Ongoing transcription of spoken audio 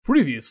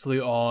Previously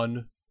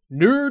on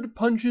Nerd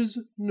Punches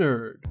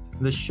Nerd.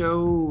 The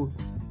show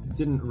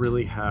didn't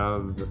really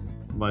have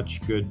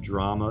much good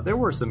drama. There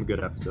were some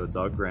good episodes,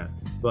 I'll grant,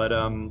 but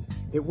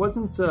it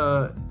wasn't.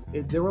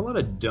 There were a lot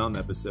of dumb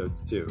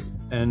episodes too,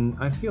 and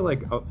I feel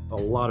like a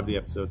lot of the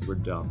episodes were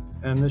dumb.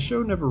 And the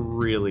show never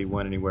really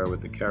went anywhere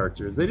with the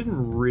characters. They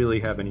didn't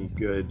really have any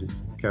good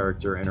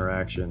character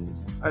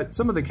interactions.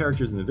 Some of the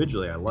characters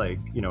individually I like.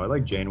 You know, I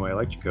like Janeway, I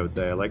like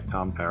Chakotay, I like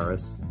Tom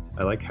Paris,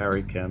 I like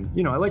Harry Kim.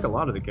 You know, I like a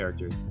lot of the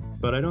characters,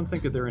 but I don't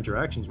think that their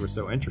interactions were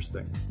so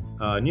interesting.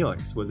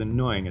 Neelix was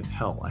annoying as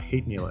hell. I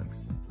hate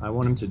Neelix. I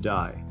want him to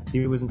die.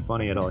 He wasn't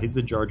funny at all. He's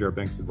the Jar Jar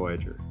Binks of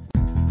Voyager.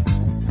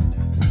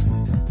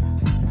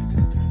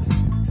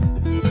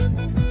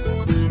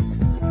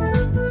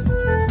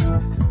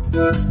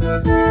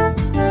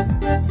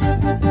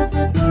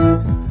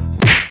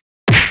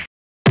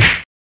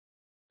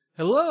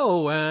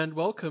 Hello, and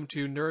welcome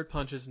to Nerd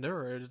Punches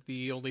Nerd,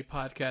 the only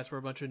podcast where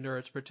a bunch of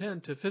nerds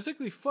pretend to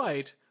physically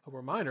fight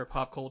over minor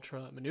pop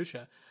culture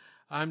minutia.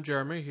 I'm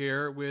Jeremy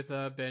here with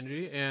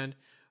Benji and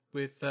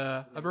with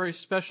a very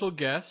special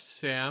guest,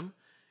 Sam.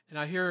 And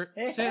I hear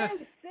Sam.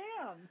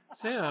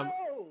 Sam,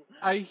 Oh,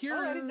 I hear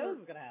I didn't know this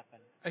was gonna happen.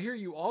 I hear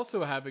you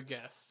also have a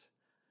guest.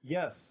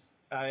 Yes,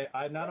 I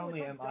not Oh,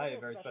 only it's am a I a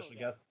double very special special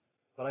guest,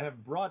 but I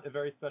have brought a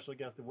very special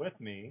guest with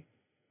me,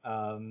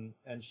 and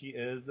she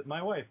is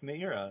my wife,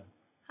 Meira.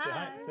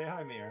 Hi. Say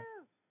hi, Meira.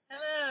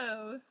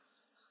 Hello.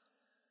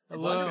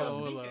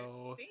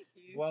 Hello. Thank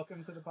you.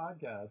 Welcome to the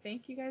podcast.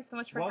 Thank you guys so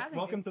much for having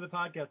Welcome me. to the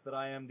podcast that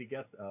I am the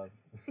guest of.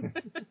 Sam,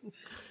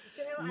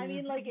 I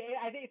mean, like,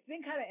 I think it's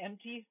been kind of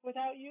empty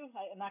without you.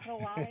 I'm not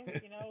gonna lie,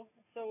 you know.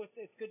 So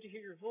it's good to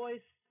hear your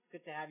voice.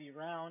 Good to have you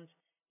around.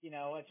 You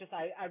know, it's just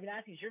I've been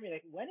asking Jeremy,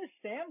 like, when is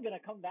Sam gonna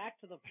come back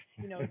to the,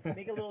 you know,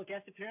 make a little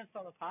guest appearance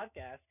on the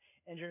podcast?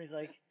 And Jeremy's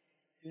like,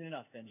 soon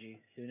enough, Benji,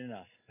 soon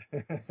enough.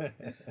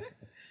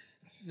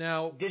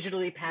 Now,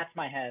 Digitally pats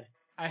my head.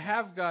 I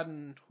have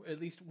gotten at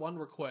least one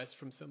request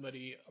from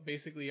somebody,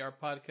 basically our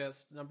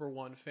podcast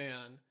 #1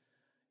 fan,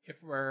 if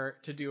we're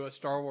to do a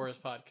Star Wars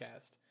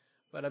podcast.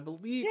 But I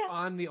believe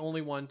I'm the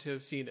only one to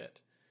have seen it.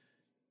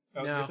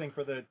 Oh, now, you're saying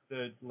for the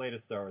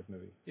latest Star Wars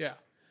movie? Yeah.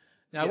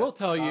 Now, Yes. I will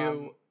tell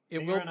you,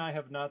 Meira and I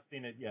have not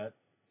seen it yet.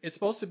 It's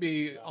supposed to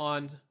be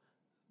on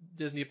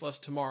Disney Plus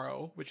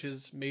tomorrow, which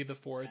is May the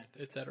 4th,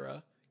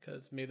 etc.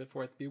 Because May the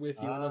 4th be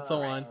with you, and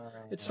so on.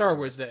 It's Star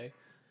Wars Day.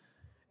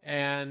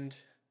 And,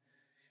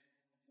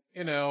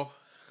 you know,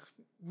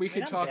 we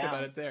could talk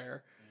about it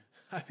there.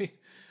 I mean,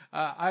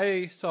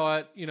 I saw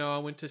it, you know, I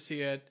went to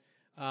see it.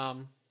 I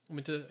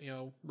went to, you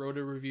know, wrote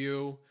a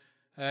review.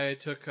 I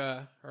took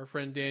our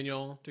friend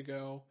Daniel to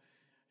go,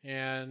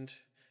 and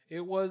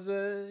it was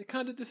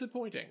kind of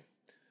disappointing.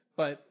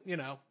 But, you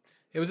know,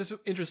 it was just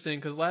interesting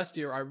because last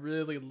year I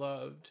really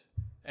loved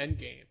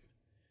Endgame,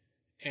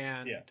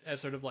 and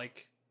as sort of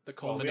like the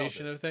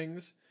culmination of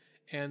things.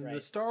 And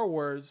the Star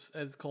Wars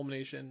as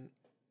culmination,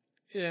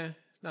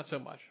 not so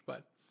much.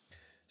 But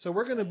so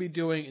we're going to be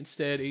doing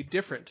instead a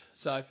different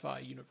sci-fi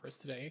universe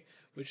today,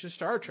 which is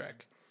Star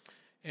Trek.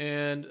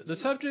 And the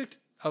subject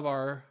of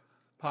our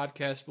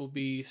podcast will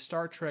be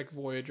Star Trek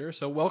Voyager.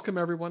 So welcome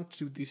everyone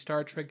to the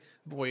Star Trek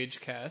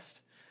Voyage cast.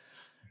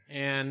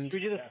 And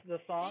should we do the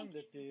song?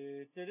 Is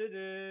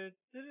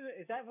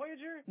that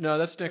Voyager? No,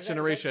 that's Next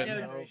Generation.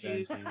 There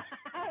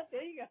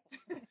you go.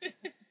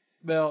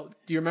 Well,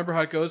 do you remember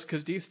how it goes?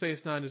 Because Deep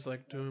Space Nine is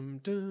like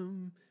dum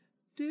dum,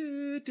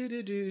 do do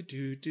do do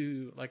do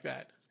do, like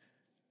that.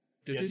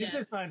 Yeah, Deep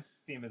Space Nine's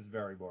theme is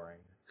very boring.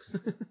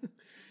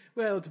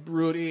 Well, it's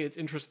broody, it's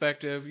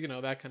introspective, you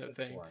know, that kind of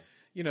thing. Boring.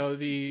 You know,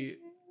 the.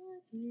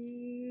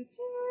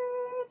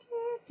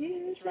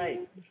 That's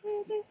right.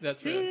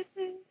 That's right.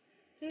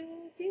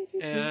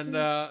 And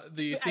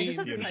the I just theme.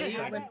 have to tell you,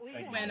 We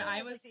when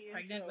I was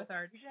pregnant with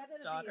our we should have that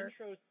as daughter.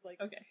 the intro,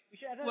 like, Okay. we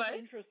should have that as the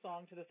intro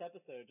song to this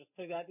episode. Just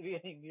play that at the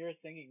beginning. Mira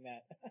singing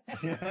that.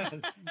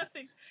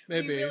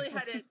 Maybe. We really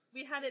had it.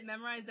 We had it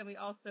memorized, and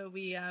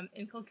we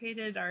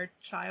inculcated our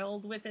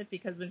child with it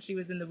because when she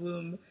was in the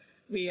womb,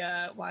 we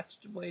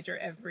watched Voyager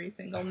every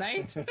single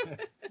night.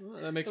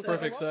 Well, that makes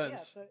perfect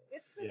sense. Yeah, so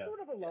it's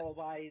sort of a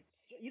lullaby.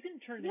 You can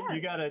turn it into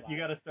You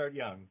gotta start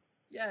young.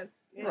 Yes.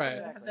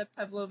 Right. Have the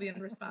Pavlovian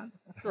response.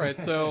 Right.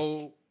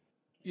 So,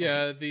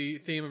 yeah, the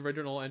theme of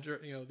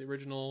the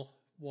original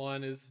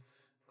one is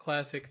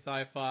classic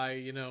sci-fi,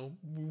 you know,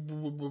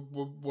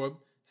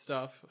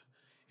 stuff,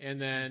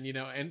 and then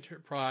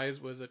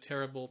Enterprise was a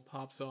terrible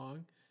pop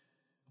song,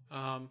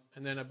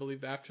 and then I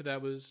believe after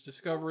that was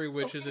Discovery,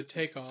 which is a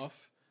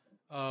takeoff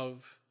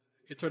of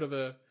it's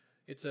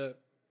a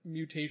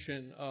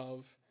mutation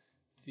of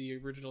the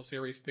original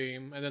series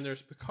theme, and then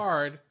there's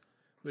Picard,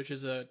 which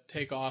is a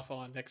takeoff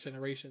on Next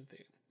Generation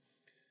theme.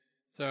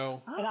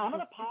 So. And I'm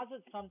going to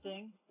posit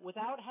something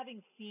without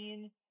having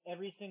seen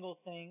every single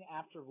thing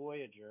after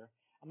Voyager.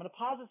 I'm going to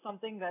posit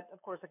something that,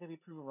 of course, I could be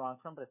proven wrong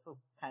from, but I still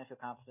kind of feel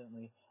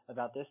confidently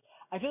about this.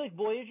 I feel like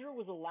Voyager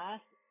was the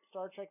last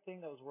Star Trek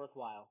thing that was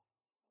worthwhile.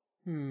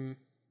 I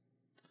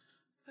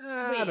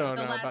don't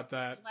know about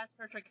that. Last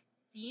Star Trek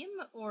theme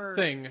or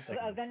thing.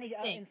 Of any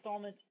Thing.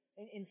 installment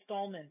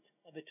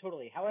of it,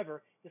 totally.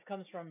 However, this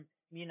comes from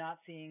me not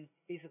seeing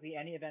basically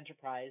any of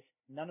Enterprise,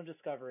 none of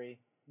Discovery,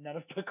 none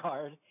of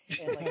Picard,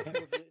 and like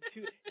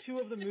two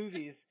of the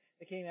movies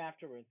that came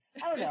afterwards.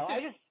 I don't know. I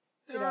just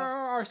There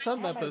are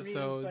some have my reasons,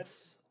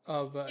 episodes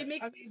of. It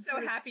makes me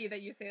so happy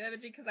that you say that,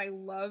 Benji, because I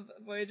love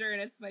Voyager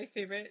and it's my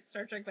favorite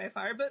Star Trek by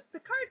far. But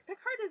Picard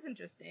is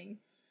interesting.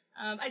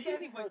 I do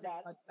think Voyager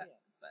is much better,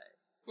 but.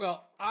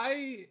 Well,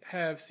 I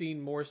have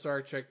seen more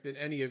Star Trek than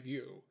any of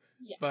you,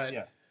 Yeah. but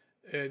Yes.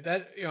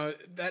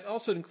 that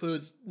also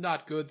includes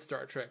not good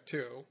Star Trek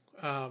too.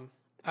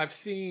 I've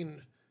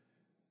seen,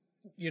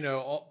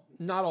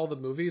 not all the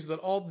movies, but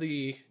all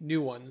the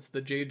new ones,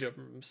 the J.J.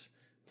 Abrams,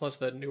 plus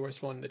the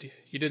newest one that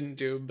he didn't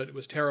do, but it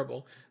was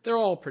terrible. They're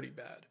all pretty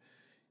bad.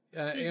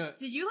 Did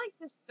you like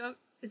Discover?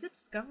 Is it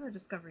Discover or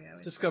Discovery?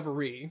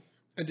 Discovery.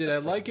 And did I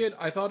like it?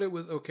 I thought it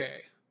was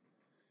okay.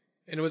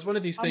 And it was one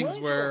of these things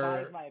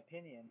where my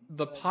opinion,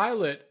 the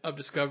pilot of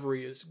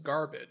Discovery is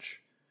garbage.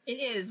 It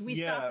is. We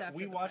stopped after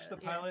we watched the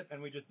pilot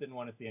and we just didn't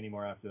want to see any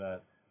more after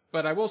that.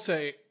 But I will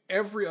say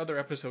every other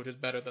episode is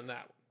better than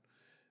that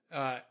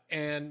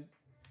one.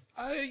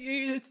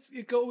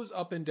 It goes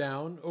up and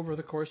down over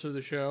the course of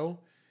the show.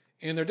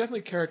 And there are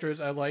definitely characters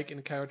I like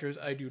and characters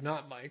I do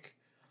not like.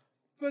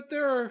 But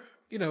there are,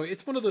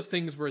 it's one of those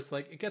things where it's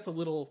like, it gets a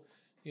little,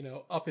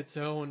 up its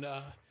own,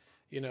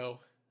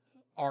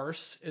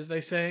 arse, as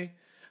they say.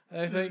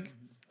 I think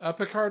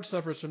Picard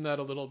suffers from that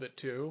a little bit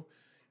too.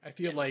 I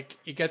feel like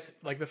it gets,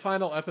 like the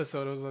final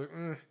episode, I was like,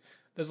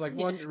 there's like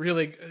one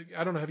really,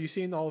 I don't know, have you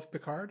seen all of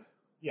Picard?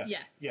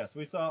 Yes,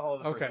 we saw all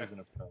of the first season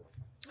of Picard.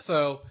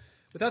 So,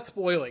 without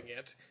spoiling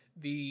it,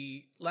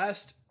 the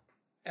last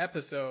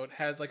episode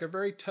has like a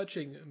very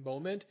touching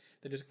moment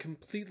that is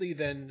completely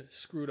then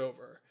screwed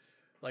over,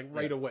 like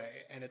right away,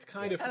 and it's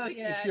kind of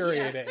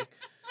infuriating.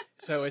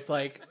 So it's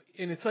like,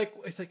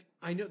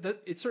 I know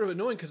that it's sort of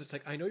annoying because it's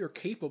like, I know you're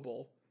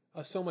capable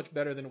of so much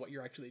better than what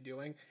you're actually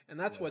doing, and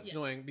that's what's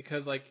annoying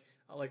because like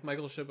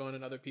Michael Chabon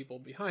and other people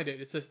behind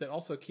it, it's just that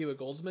also Kiva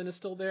Goldsman is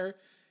still there,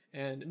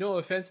 and no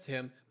offense to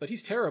him, but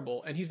he's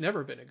terrible and he's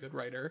never been a good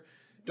writer.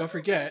 Don't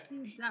forget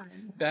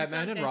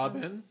Batman and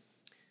Robin.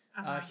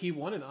 He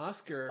won an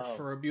Oscar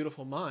for A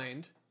Beautiful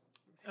Mind.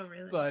 Oh,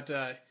 really? But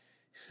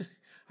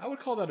I would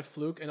call that a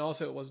fluke, and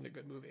also it wasn't a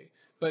good movie.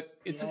 But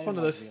it's just one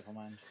of those.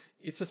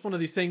 It's just one of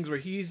these things where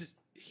he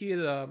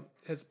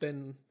has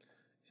been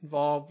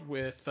involved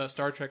with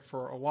Star Trek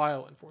for a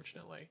while,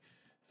 unfortunately.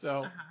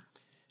 So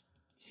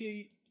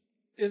he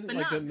isn't but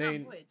like not, the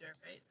main. Not Voyager,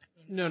 right?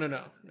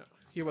 No.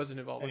 He wasn't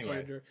involved with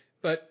Voyager.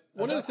 But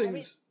one of the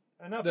things.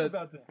 Enough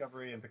about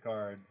Discovery and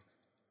Picard.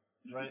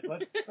 Right,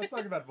 let's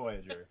talk about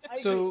Voyager.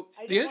 So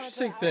the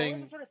interesting thing. I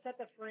want to sort of set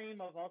the frame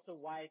of also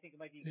why I think it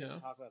might be good to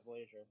talk about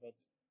Voyager, but.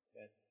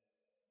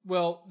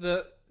 Well,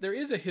 there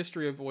is a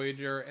history of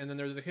Voyager, and then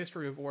there's a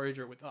history of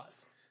Voyager with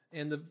us.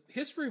 And the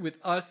history with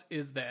us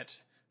is that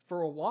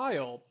for a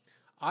while,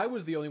 I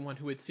was the only one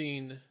who had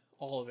seen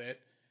all of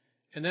it,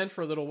 and then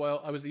for a little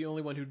while, I was the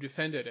only one who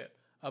defended it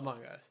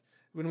among us.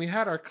 When we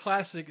had our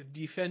classic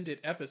Defend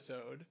It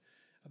episode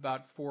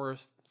about 4 or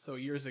so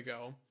years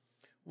ago,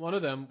 one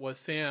of them was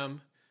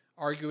Sam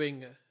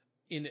arguing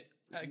in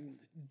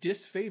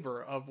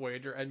disfavor of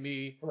Voyager and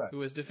me, who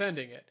was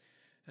defending it.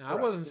 And I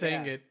wasn't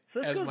saying it as my favorite.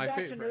 So this goes back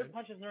to Nerd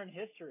Punches Nerd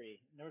History,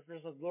 Nerd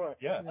versus Lore.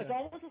 Yeah. It's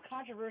almost as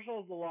controversial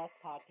as the Lost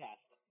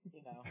podcast. Who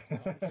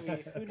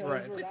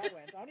knows where that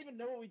went? I don't even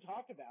know what we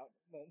talked about.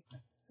 But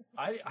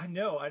I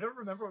know. I don't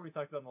remember what we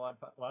talked about in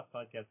the last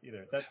podcast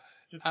either. That's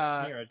just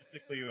Mira, just to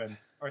clue you in.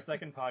 Our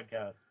second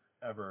podcast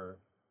ever.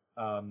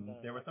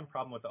 There was some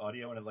problem with the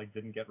audio and it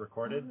didn't get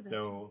recorded,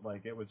 so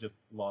it was just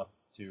lost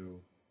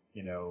to,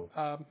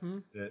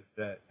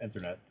 the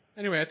internet.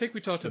 Anyway, I think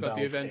we talked about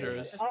the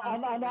Avengers. On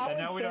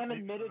that one, Sam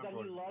admitted that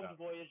he loved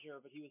Voyager,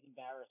 but he was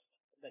embarrassed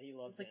that he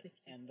loved it,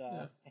 and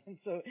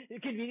so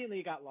conveniently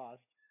it got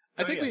lost.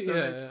 I think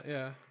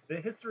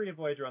The history of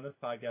Voyager on this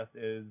podcast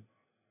is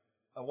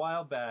a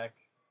while back.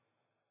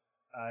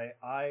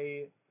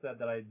 I said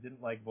that I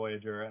didn't like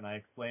Voyager, and I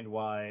explained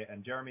why,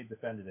 and Jeremy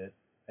defended it,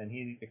 and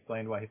he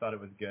explained why he thought it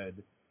was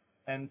good.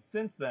 And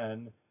since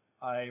then,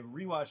 I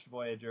rewatched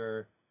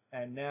Voyager,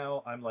 and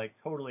now I'm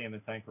totally in the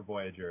tank for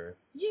Voyager.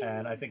 Yay.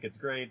 And I think it's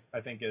great. I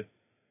think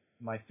it's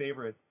my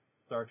favorite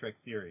Star Trek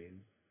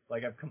series.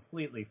 I've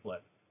completely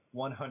flipped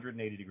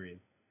 180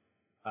 degrees.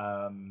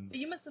 But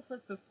you must have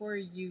flipped before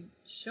you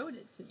showed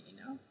it to me,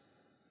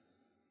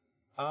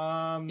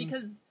 no?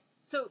 Because,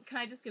 so can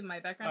I just give my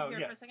background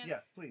here for a second?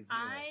 Yes, please.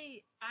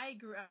 I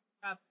grew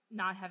up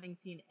not having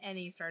seen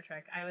any Star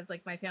Trek. I was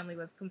my family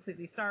was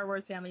completely Star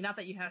Wars family. Not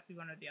that you have to be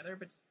one or the other,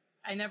 but just,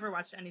 I never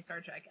watched any Star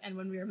Trek. And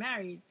when we were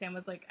married, Sam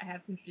was like, I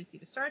have to introduce you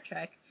to Star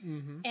Trek.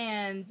 Mm-hmm.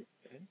 And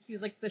he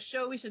was like, the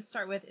show we should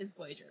start with is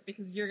Voyager,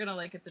 because you're going to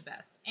like it the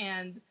best.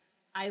 And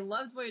I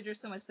loved Voyager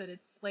so much that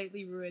it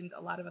slightly ruined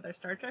a lot of other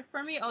Star Trek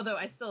for me, although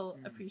I still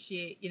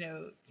appreciate,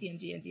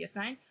 TNG and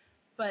DS9.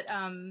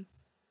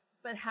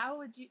 But how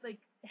would you,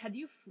 had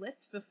you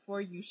flipped before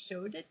you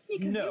showed it to me?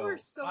 Because you were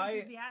so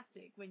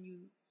enthusiastic when you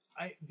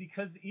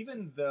Because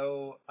even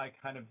though I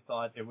kind of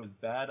thought it was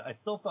bad, I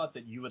still thought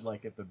that you would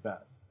like it the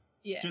best.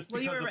 Yeah. Just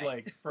well, because of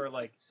right. for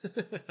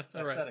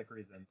aesthetic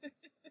reasons.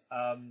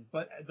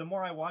 But the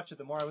more I watch it,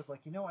 the more I was like,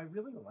 I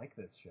really like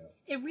this show.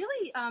 It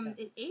really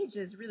it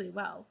ages really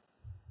well.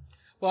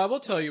 Well, I will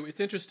tell you, it's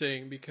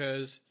interesting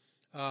because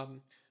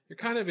you're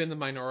kind of in the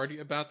minority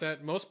about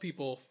that. Most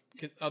people,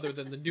 other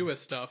than the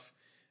newest stuff,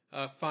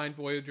 find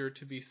Voyager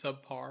to be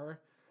subpar,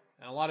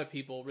 and a lot of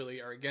people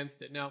really are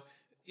against it. Now,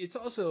 it's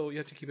also, you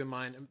have to keep in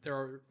mind, there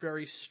are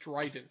very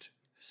strident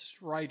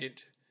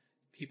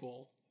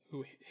people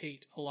who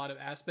hate a lot of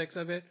aspects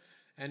of it,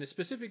 and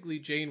specifically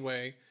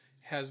Janeway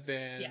has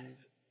been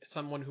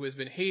someone who has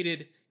been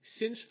hated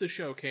since the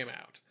show came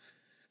out.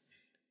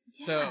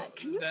 Yeah, so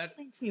can you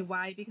explain to me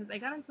why? Because I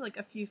got into like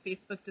a few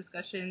Facebook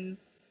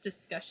discussions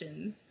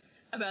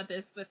about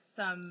this with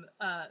some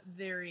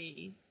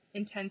very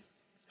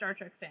intense Star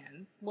Trek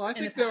fans. Well, I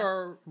think there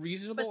are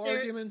reasonable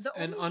arguments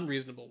and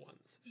unreasonable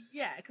ones.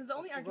 Yeah, because the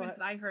only arguments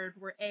that I heard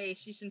were A,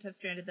 she shouldn't have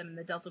stranded them in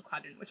the Delta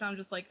Quadrant, which I'm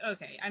just like,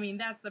 okay. I mean,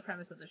 that's the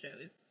premise of the show,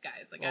 is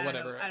guys. Like, well, I don't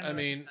know what to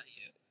tell you.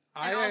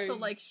 And also,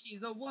 like,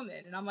 she's a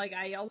woman, and I'm like,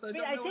 I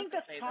think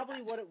that's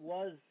probably what it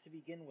was to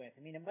begin with.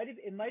 I mean, it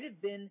might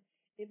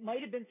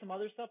have been some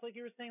other stuff, like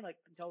you were saying, like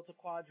Delta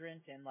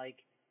Quadrant, and like,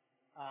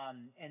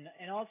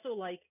 and also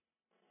like,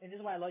 and this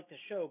is why I like the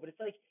show. But it's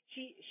like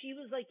she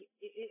was like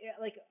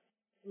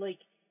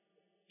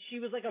she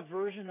was like a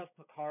version of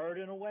Picard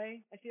in a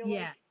way. I feel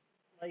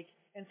like,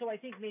 and so I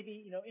think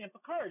maybe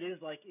Picard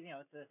is like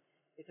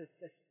it's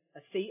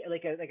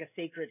a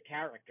sacred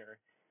character.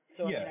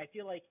 So I mean, I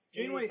feel like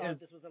Janeway thought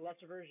this was a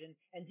lesser version,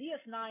 and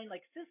DS9,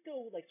 like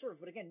Cisco, like sort of,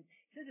 but again,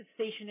 since it's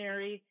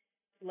stationary,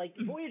 like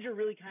Voyager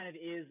really kind of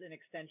is an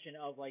extension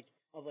of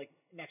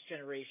Next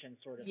Generation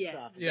sort of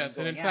stuff. Yes,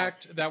 and in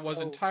fact, that was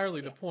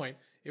entirely the point.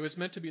 It was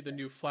meant to be the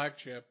new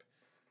flagship,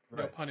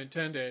 no pun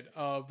intended,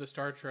 of the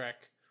Star Trek,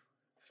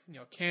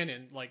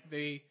 canon. Like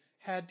they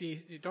had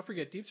don't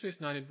forget, Deep Space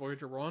Nine and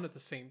Voyager were on at the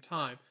same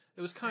time.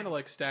 It was kind of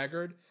like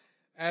staggered.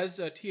 As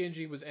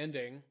TNG was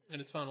ending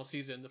in its final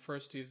season, the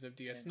first season of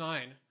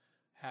DS9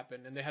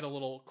 happened, and they had a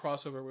little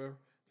crossover where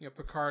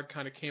Picard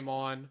kind of came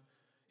on.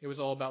 It was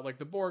all about like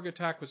the Borg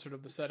attack was sort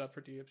of the setup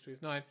for Deep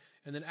Space Nine,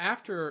 and then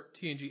after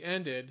TNG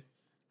ended,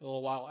 a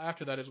little while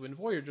after that is when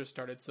Voyager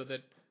started, so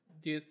that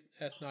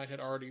DS9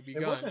 had already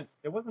begun.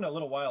 It wasn't a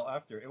little while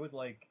after. It was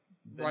like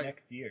the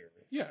next year.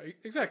 Yeah,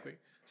 exactly.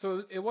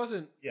 So it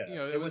wasn't. Yeah,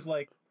 it was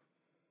like,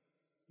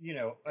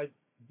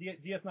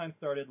 DS9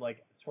 started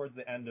like towards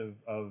the end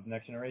of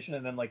Next Generation,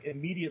 and then like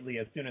immediately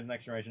as soon as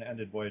Next Generation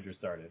ended, Voyager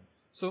started.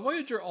 So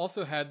Voyager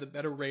also had the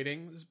better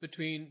ratings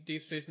between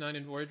Deep Space Nine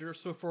and Voyager.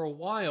 So for a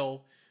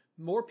while,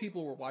 more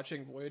people were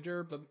watching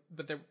Voyager, but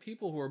there were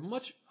people who were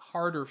much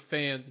harder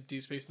fans of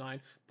Deep Space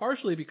Nine,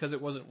 partially because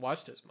it wasn't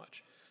watched as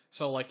much.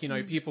 So like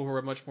people who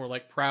were much more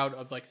like proud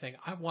of like saying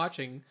I'm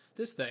watching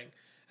this thing,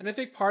 and I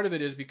think part of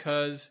it is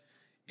because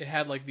it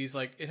had like these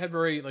like it had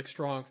very like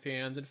strong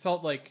fans. It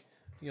felt like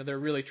they're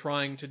really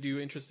trying to do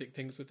interesting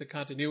things with the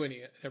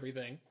continuity and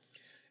everything.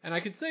 And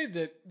I could say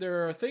that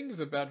there are things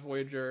about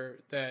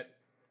Voyager that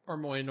are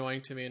more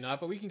annoying to me or not,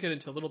 but we can get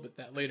into a little bit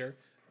that later.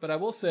 But I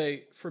will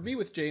say, for me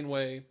with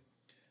Janeway,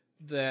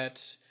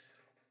 that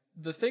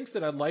the things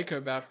that I like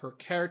about her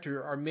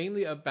character are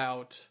mainly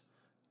about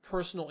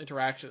personal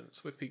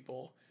interactions with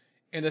people,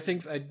 and the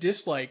things I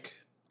dislike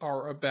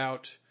are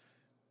about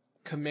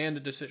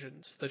commanded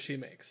decisions that she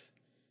makes.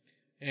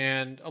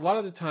 And a lot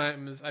of the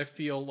times I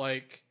feel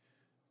like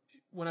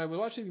when I was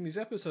watching these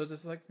episodes,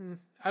 it's like,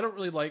 I don't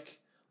really like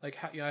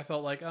how, I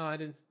felt like, I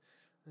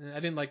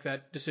didn't like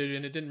that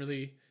decision.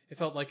 It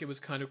felt like it was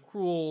kind of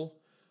cruel,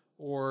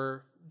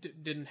 or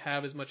didn't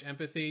have as much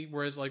empathy.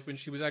 Whereas like when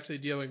she was actually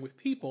dealing with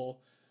people,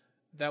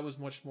 that was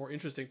much more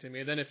interesting to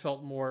me. And then it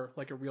felt more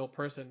like a real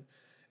person.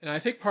 And I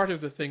think part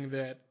of the thing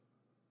that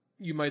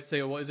you might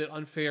say, well, is it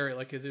unfair?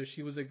 Like, as if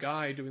she was a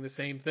guy doing the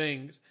same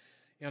things,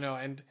 and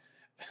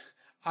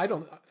I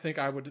don't think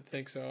I would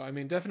think so. I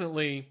mean,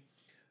 definitely,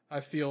 I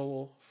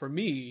feel for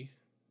me,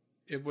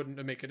 it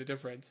wouldn't make it a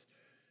difference,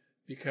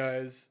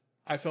 because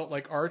I felt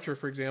like Archer,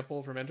 for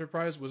example, from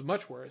Enterprise was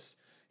much worse.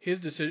 His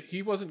decision,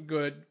 he wasn't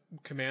good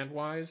command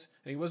wise,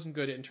 and he wasn't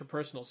good at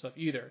interpersonal stuff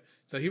either.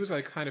 So he was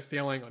like kind of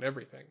failing on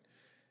everything.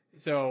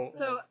 So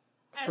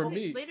for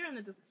me, later in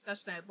the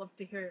discussion, I'd love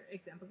to hear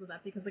examples of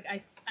that, because like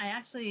I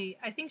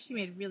think she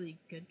made really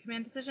good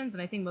command decisions,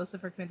 and I think most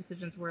of her command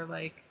decisions were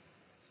like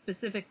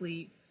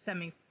specifically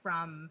stemming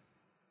from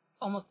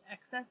almost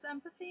excess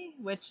empathy,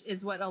 which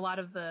is what a lot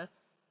of the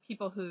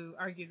people who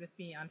argued with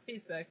me on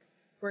Facebook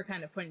were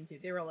kind of pointing to.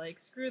 They were like,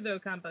 screw the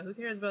Ocampa, who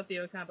cares about the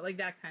Ocampa, like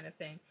that kind of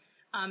thing.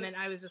 And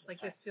I was just like,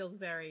 this feels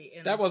very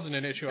that wasn't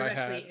an issue I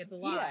had. In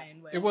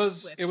line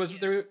with,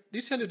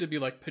 these tended to be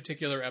like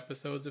particular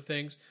episodes of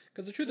things,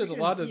 because the truth is a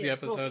lot of the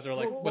episodes are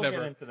like whatever.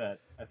 We'll get into that,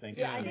 I think.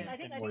 I think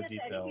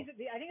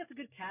it's a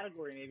good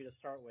category maybe to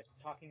start with,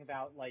 talking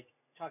about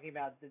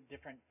the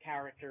different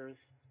characters.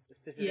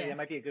 Specifically, that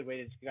might be a good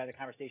way to guide the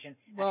conversation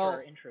after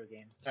our intro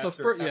game.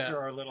 After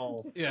our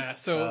little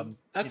so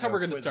that's how we're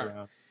going to start.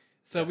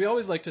 So we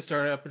always like to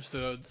start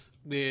episodes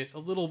with a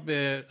little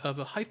bit of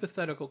a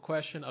hypothetical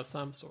question of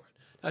some sort.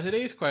 Now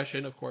today's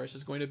question, of course,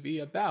 is going to be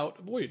about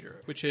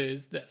Voyager, which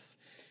is this.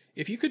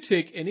 If you could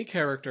take any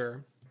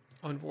character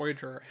on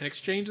Voyager and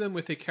exchange them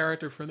with a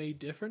character from a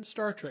different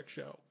Star Trek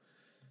show,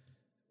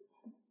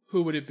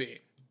 who would it be?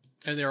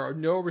 And there are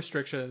no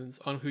restrictions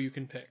on who you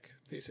can pick,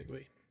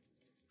 basically.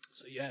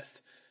 So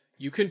yes,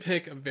 you can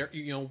pick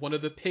one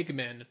of the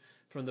pigmen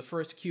from the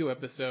first Q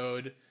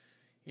episode,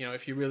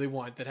 if you really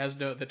want, that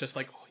just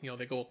like,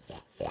 they go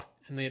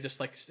and they just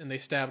like, and they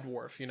stabbed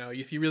Worf,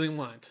 if you really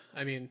want.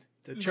 I mean,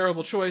 it's a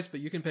terrible choice, but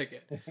you can pick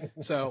it.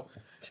 So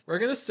we're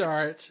going to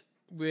start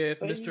with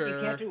but Mr.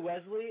 You can't do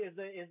Wesley. Is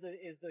that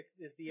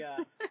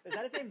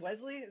his name?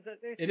 Wesley?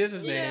 It is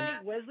his name.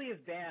 Wesley is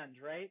banned,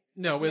 right?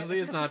 No, Wesley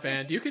is not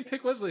banned. You can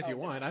pick Wesley if you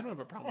want. I don't have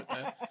a problem with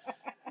that.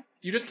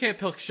 You just can't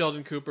pick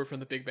Sheldon Cooper from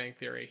The Big Bang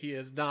Theory. He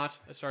is not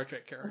a Star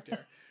Trek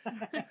character.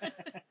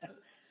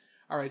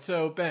 All right,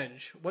 so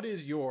Benj, what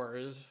is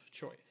yours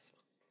choice?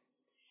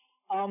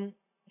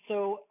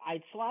 So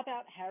I'd swap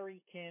out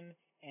Harry Kim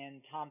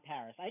and Tom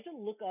Paris. I had to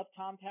look up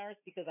Tom Paris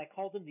because I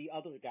called him the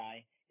other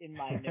guy in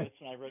my notes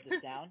when I wrote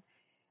this down.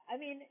 I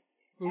mean,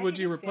 who would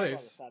you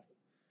replace?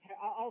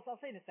 I'll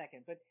say in a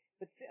second, but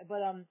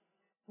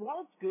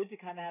while it's good to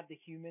kind of have the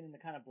human and the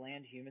kind of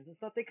bland humans and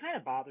stuff, they kind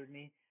of bothered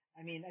me.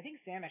 I mean, I think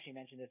Sam actually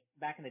mentioned this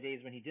back in the days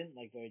when he didn't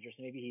like Voyager,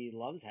 so maybe he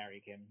loves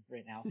Harry Kim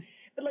right now.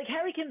 But like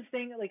Harry Kim's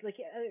thing, it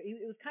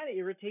was kind of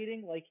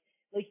irritating.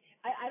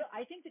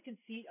 I think the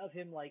conceit of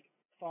him like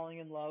falling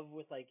in love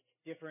with like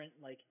different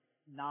like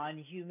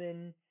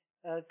non-human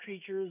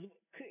creatures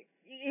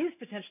is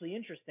potentially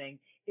interesting.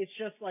 It's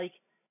just like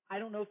I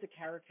don't know if the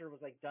character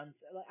was like done.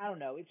 I don't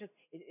know. It just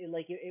it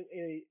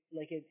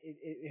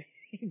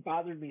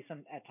bothered me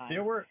some at times.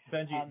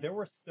 There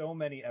were so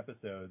many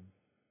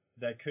episodes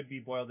that could be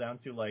boiled down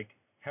to like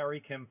Harry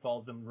Kim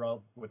falls in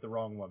love with the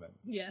wrong woman.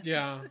 Yes.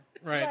 Yeah.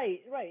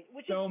 Right. Right.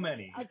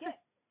 Many. Again,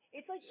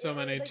 it's like so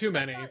many, like, too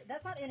many.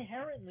 That's not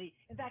inherently.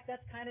 In fact,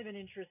 that's kind of an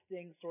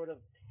interesting sort of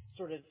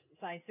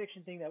science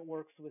fiction thing that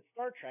works with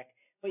Star Trek.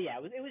 But yeah,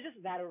 it was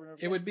just that over and over.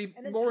 It would be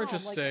more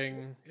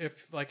interesting if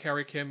like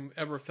Harry Kim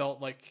ever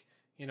felt like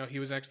he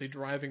was actually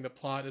driving the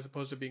plot as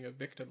opposed to being a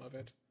victim of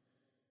it.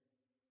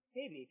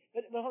 Maybe,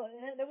 but hold on.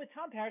 And then with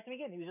Tom Paris,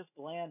 again, he was just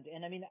bland.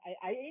 And I mean,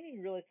 I didn't even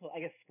realize. I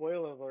guess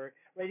spoiler alert,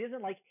 right? It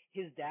isn't like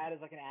his dad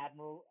is like an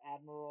admiral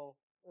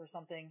or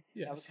something.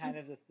 Yes. That was kind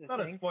of this not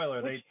thing. A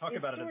spoiler. They talk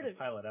about it in the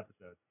pilot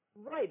episode.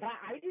 Right, but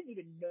I didn't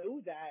even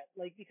know that,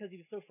 like, because he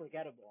was so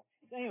forgettable.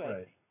 So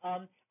anyway,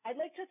 right. I'd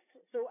like to.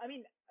 So I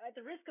mean, at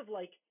the risk of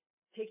like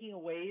taking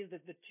away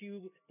the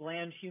two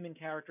bland human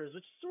characters,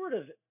 which sort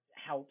of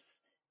helps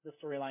the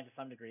storyline to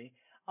some degree.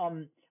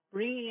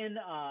 Bringing in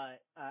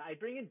I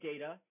bring in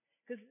Data.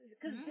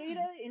 Because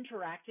Data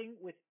interacting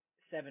with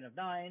Seven of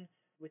Nine,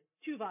 with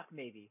Tuvok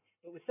maybe,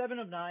 but with Seven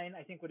of Nine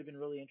I think would have been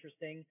really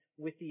interesting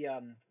with the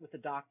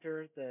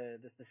doctor, the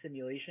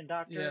simulation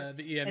doctor. Yeah,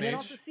 the EMH. And then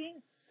also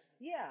seeing,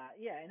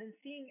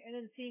 and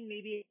then seeing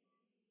maybe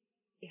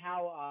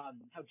how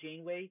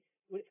Janeway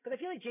would, because I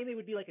feel like Janeway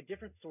would be like a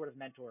different sort of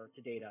mentor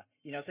to Data,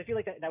 So I feel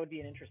like that would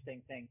be an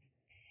interesting thing.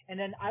 And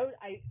then I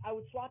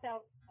would swap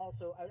out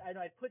also.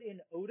 I'd put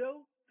in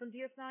Odo from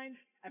DS9.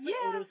 I put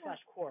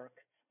Odo/Quark.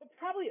 But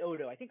probably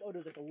Odo. I think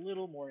Odo's like a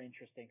little more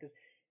interesting because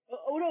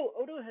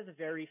Odo has a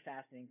very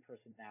fascinating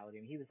personality.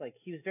 I mean, he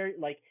was very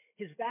like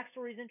his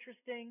backstory is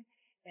interesting,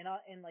 and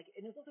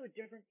it's also a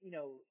different,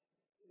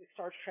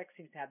 Star Trek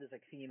seems to have this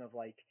like theme of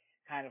like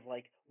kind of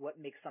like what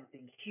makes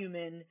something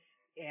human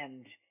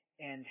and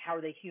how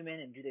are they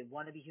human and do they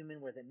want to be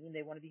human? What does it mean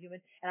they want to be human?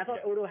 And I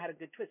thought Odo had a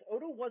good twist.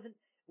 Odo wasn't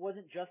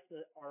just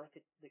the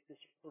this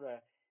sort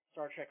of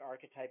Star Trek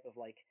archetype of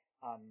like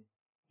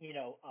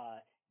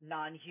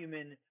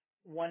non-human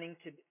wanting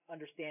to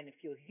understand and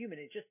feel human.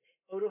 It just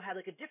Odo had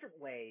like a different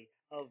way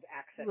of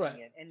accessing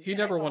it. And he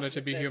never wanted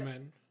to be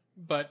human,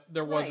 but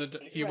there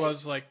wasn't. He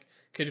was like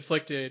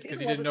conflicted because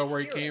he didn't know where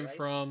he came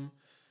from.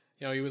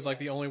 He was like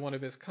the only one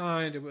of his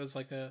kind. It was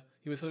like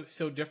he was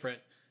so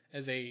different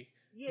as a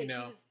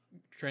a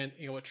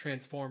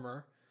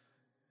transformer.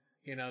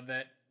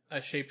 That a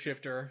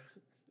shapeshifter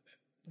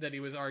that he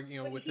was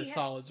arguing with the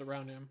solids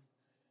around him.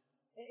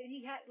 And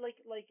he had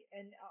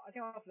and I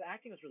think also the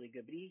acting was really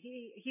good, but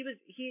he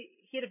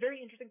had a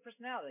very interesting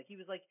personality. Like he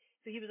was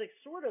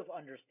sort of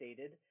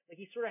understated. Like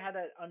he sort of had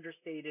that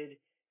understated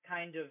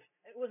kind of,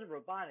 it wasn't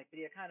robotic, but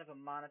he had kind of a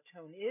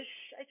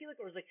monotone-ish, I feel like,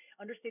 or it was like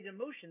understated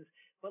emotions,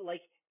 but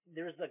like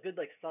there was a good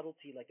like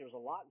subtlety, like there was a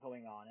lot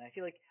going on. And I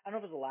feel like, I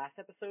don't know if it was the last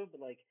episode, but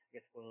like, I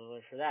guess spoiler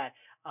alert for that,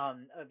 of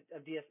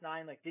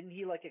DS9, like didn't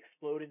he like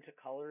explode into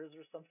colors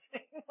or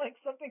something? Like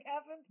something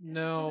happened?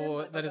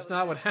 No, that is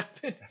not what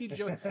happened.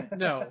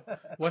 No.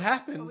 What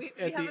happens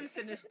we haven't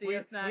finished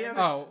DS9.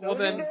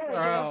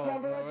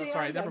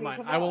 Sorry, never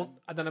mind.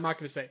 Then I'm not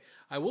going to say.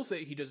 I will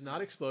say he does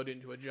not explode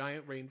into a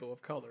giant rainbow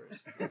of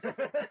colors. Okay,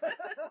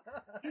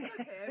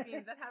 I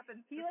mean that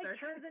happens. He like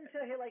turns into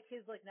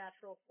his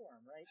natural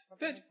form,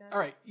 right? All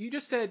right, you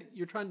just said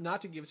you're trying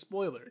not to give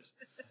spoilers.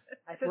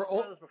 I said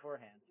spoilers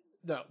beforehand.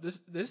 No, this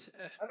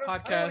I don't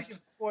want to podcast give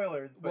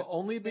spoilers, but will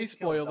only be Snape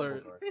killed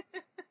spoiler.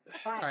 Dumbledore.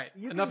 Fine. All right,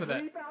 You enough can of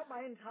that. bleep out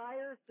my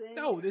entire thing.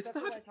 No, it's except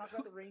for not. when I talk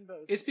about the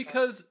rainbows. It's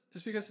because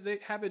they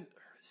haven't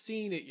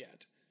seen it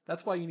yet.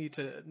 That's why you need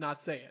to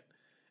not say it.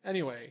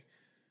 Anyway.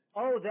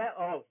 Oh,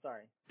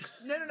 sorry.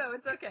 No,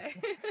 it's okay.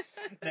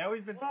 Now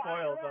we've been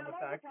spoiled on the I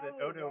fact that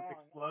totally Odo wrong.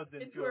 explodes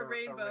into a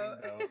rainbow.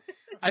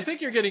 I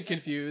think you're getting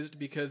confused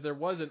because there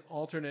was an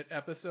alternate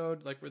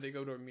episode, like where they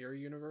go to a mirror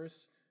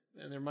universe,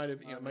 and there might have,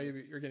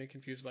 maybe you're getting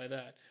confused by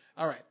that.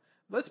 All right,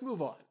 let's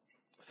move on.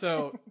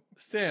 So,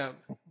 Sam,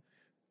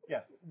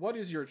 Yes. what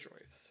is your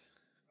choice?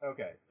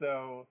 Okay,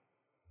 so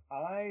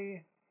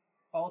I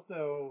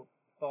also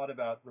thought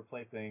about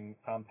replacing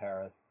Tom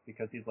Paris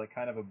because he's like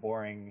kind of a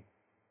boring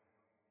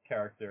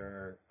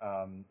character,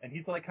 and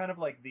he's like kind of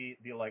like the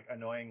like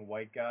annoying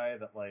white guy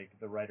that like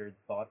the writers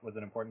thought was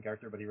an important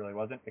character, but he really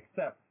wasn't.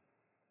 Except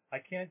I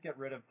can't get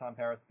rid of Tom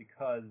Paris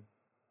because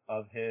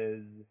of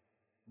his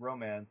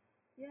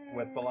romance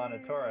with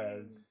B'Elanna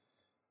Torres,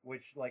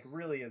 which like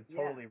really is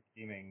totally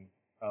redeeming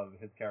of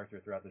his character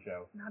throughout the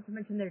show. Not to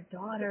mention their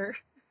daughter.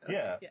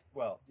 Yeah.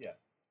 Well, yeah.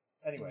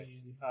 Anyway,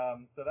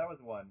 so that was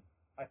one.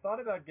 I thought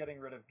about getting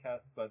rid of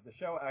Kes, but the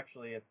show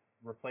actually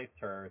replaced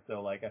her,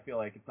 so like I feel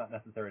like it's not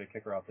necessary to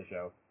kick her off the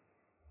show.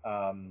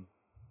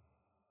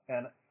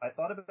 And I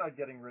thought about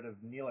getting rid of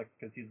Neelix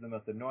because he's the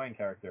most annoying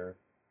character,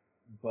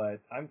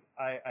 but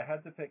I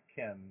had to pick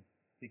Kim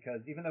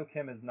because even though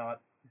Kim is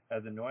not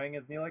as annoying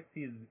as Neelix,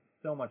 he's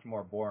so much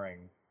more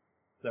boring.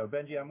 So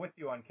Benji, I'm with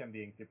you on Kim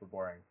being super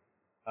boring.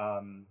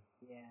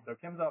 So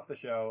Kim's off the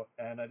show,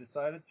 and I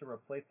decided to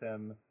replace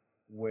him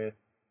with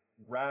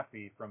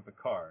Raffi from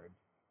Picard.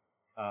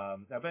 Now,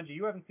 Benji,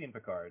 you haven't seen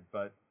Picard,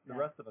 but the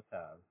rest of us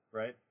have,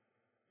 right?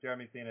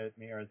 Jeremy's seen it,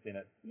 Mihara's seen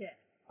it. Yeah.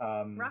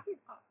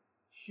 Raffi's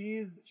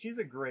awesome. She's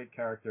a great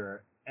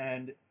character,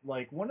 and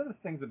like one of the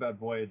things about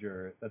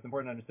Voyager that's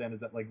important to understand is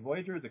that like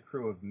Voyager is a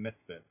crew of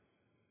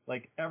misfits.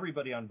 Like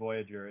everybody on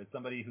Voyager is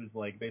somebody who's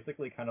like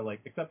basically kind of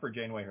like, except for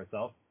Janeway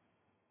herself,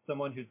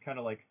 someone who's kind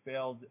of like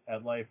failed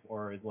at life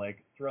or is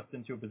like thrust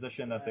into a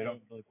position that they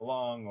don't really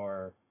belong,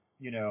 or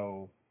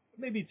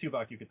maybe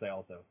Tuvok you could say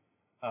also.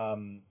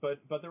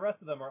 But the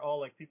rest of them are all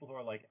like people who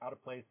are like out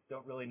of place,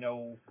 don't really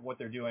know what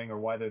they're doing or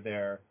why they're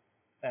there.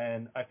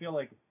 And I feel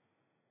like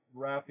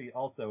Raffi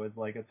also is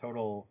like a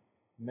total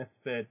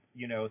misfit,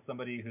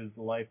 somebody whose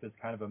life is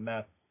kind of a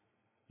mess,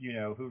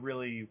 who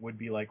really would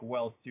be like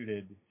well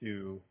suited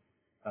to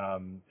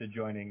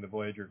joining the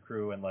Voyager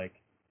crew and like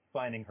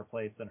finding her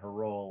place and her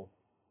role,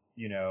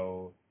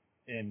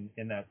 in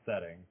that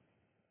setting.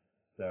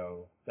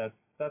 So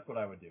that's what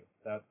I would do.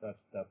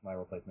 That's my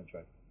replacement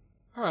choice.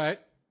 All right.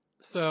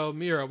 So,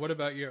 Mira, what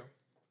about you?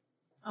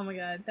 Oh my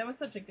god, that was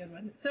such a good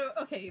one. So,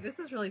 okay, this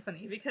is really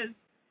funny because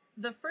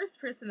the first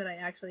person that I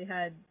actually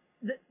had,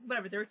 there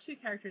were two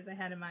characters I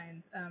had in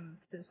mind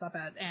to swap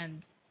out,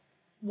 and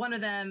one of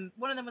them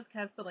was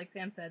Kes, but like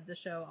Sam said, the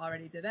show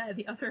already did that. And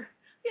the other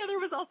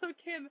was also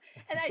Kim,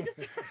 and I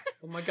just.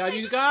 Oh my god,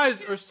 you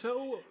guys are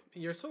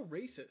you're so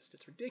racist.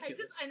 It's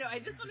ridiculous. I know. I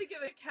just want to give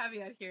a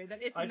caveat here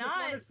that it's I not.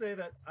 just want to say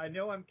that I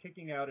know I'm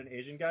kicking out an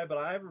Asian guy, but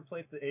I've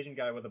replaced the Asian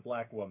guy with a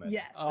black woman.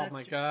 Yes. Oh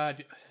my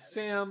god,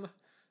 Sam,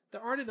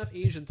 there aren't enough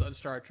Asians on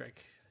Star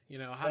Trek.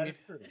 How many? That is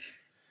true.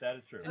 That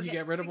is true. And you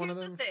get rid of one of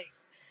them? The thing.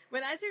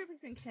 When I started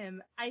replacing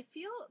Kim, I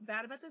feel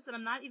bad about this, and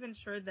I'm not even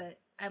sure that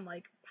I'm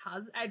like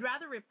positive. I'd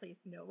rather replace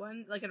no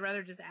one. Like I'd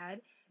rather just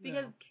add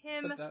because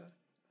Kim.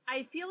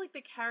 I feel like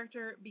the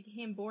character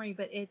became boring,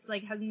 but it's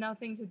like has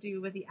nothing to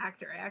do with the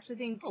actor. I actually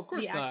think of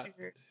course the actor,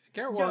 not.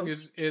 Garrett Wang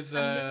is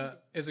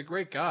a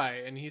great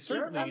guy, and he's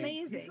certainly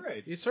amazing.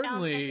 He's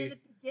certainly in the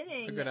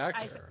beginning, a good actor.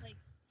 I felt like,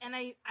 and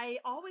I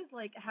always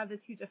like have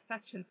this huge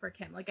affection for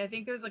Kim. Like I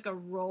think there's like a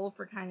role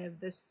for kind of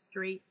the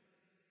straight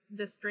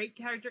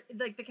character,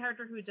 like the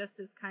character who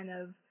just is kind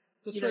of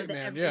the straight the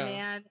man,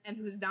 everyman, and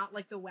who's not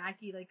like the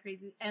wacky, like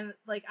crazy. And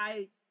like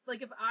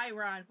if I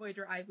were on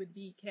Voyager, I would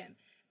be Kim.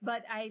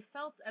 But I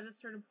felt at a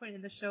certain point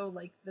in the show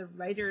like the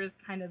writers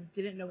kind of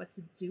didn't know what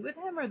to do with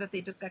him, or that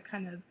they just got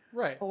kind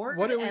of bored.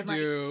 What do we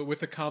do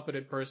with a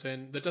competent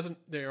person that doesn't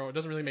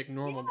really make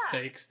normal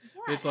mistakes?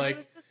 Yeah, it's like it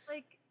was just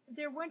like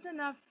there weren't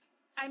enough.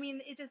 I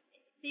mean,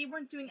 they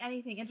weren't doing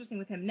anything interesting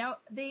with him. Now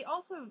they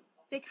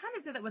kind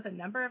of did that with a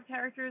number of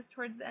characters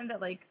towards the end that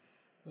like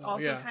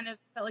kind of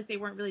felt like they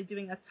weren't really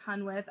doing a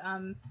ton with.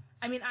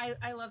 I mean,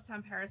 I love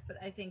Tom Paris, but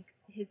I think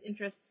his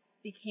interest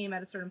became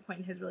at a certain point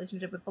in his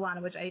relationship with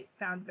B'Elanna, which I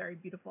found very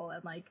beautiful,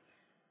 and like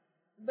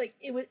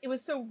it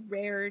was so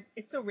rare.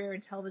 It's so rare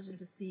in television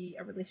to see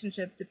a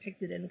relationship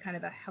depicted in kind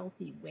of a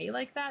healthy way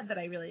like that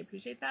I really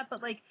appreciate that.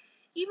 But like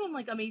even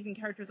like amazing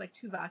characters like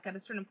Tuvok, at a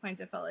certain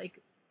point I felt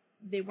like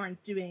they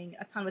weren't doing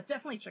a ton with.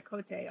 Definitely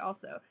Chakotay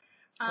also.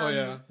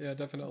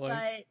 Definitely.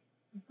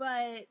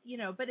 But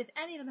but if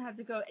any of them had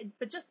to go,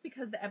 but just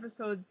because the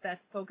episodes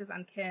that focus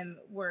on Kim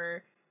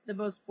were the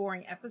most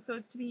boring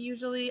episodes to me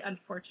usually,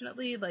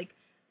 unfortunately, like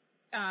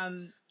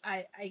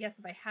I guess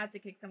if I had to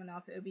kick someone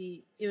off, it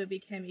would be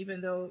Kim, even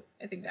though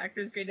I think the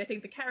actor is great. I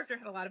think the character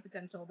had a lot of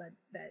potential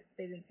that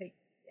they didn't take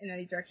in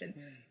any direction.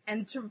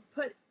 And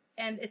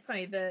it's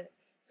funny,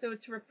 so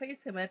to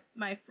replace him with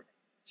my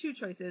two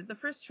choices, the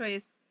first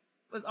choice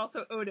was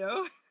also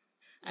Odo.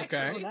 Okay.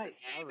 Actually, nice.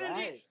 All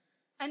right.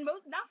 And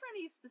not for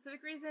any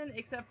specific reason,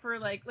 except for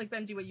like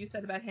Benji, what you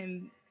said about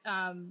him.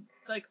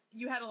 Like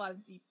you had a lot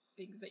of deep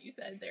things that you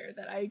said there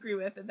that I agree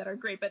with and that are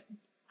great, but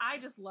I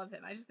just love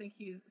him. I just think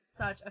he's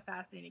such a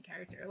fascinating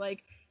character.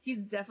 Like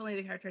he's definitely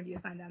the character in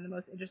DS9 that I'm the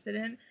most interested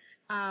in.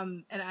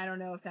 And I don't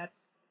know if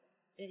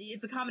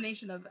it's a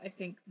combination of, I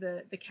think,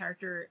 the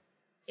character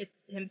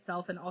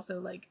himself and also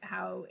like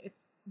how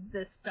it's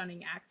the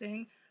stunning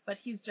acting, but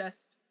he's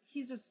just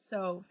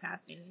so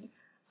fascinating.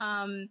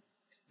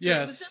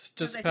 Yes,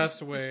 just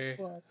passed away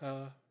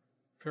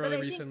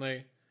fairly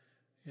recently.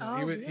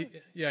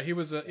 He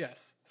was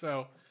yes.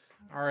 So,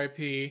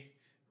 R.I.P.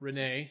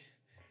 Renee.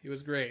 He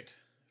was great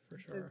for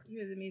sure. He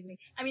was amazing.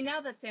 I mean,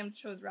 now that Sam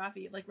chose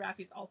Raffi, like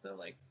Raffi's also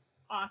like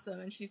awesome,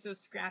 and she's so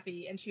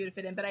scrappy, and she would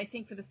fit in. But I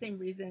think for the same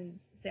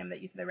reasons, Sam,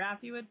 that you said that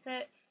Raffi would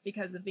fit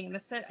because of being a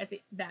misfit, I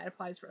think that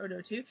applies for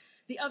Odo too.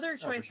 The other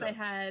choice I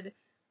had,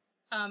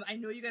 I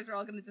know you guys are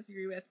all going to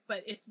disagree with,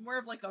 but it's more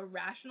of like a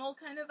rational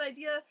kind of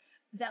idea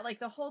that like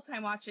the whole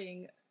time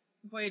watching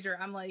Voyager,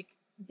 I'm like,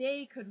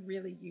 they could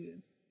really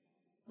use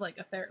like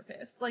a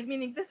therapist. Like,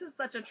 meaning this is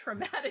such a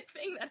traumatic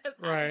thing that has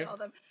happened to all of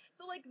them.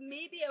 So like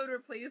maybe I would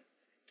replace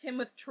Kim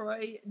with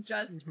Troy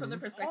just from the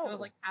perspective of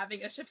like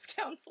having a ship's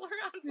counselor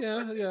on.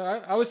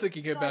 Yeah. I was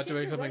thinking about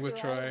doing something with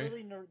Troy. I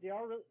need to,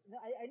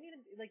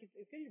 like,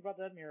 it's good you brought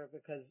that up, Mira,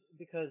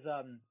 because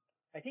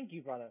I think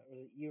you brought up,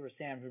 you or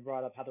Sam who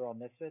brought up how they're all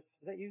misfits.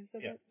 Is that you?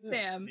 Yeah.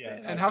 Sam.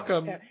 And how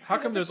come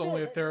there's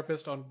only a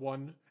therapist on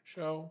one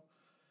show?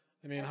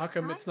 I mean, how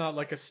come it's not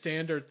like a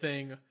standard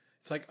thing?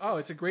 It's like, oh,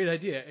 it's a great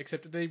idea,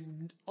 except they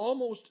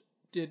almost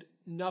did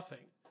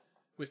nothing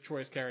with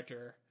Troy's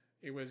character.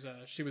 It was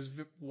she was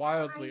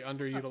wildly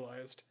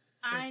underutilized.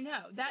 I know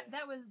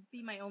that would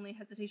be my only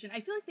hesitation.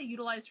 I feel like they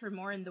utilized her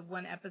more in the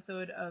one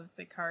episode of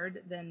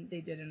Picard than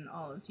they did in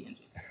all of TNG.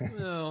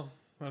 Well,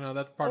 I don't know.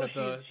 That's part of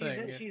the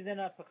thing. She's in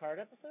a Picard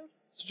episode.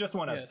 It's just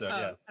one episode.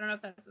 Yeah. I don't know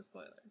if that's a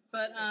spoiler,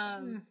 but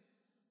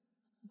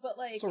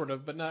like sort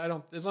of, but no, I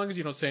don't. As long as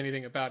you don't say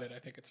anything about it, I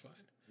think it's fine.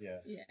 Yeah.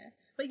 Yeah,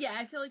 but yeah,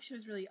 I feel like she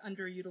was really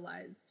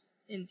underutilized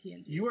in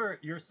TNG.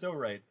 You're so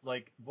right.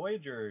 Like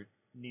Voyager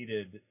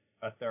needed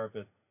a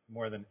therapist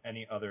more than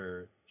any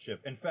other ship.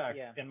 In fact,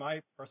 in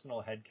my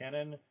personal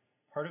headcanon,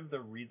 part of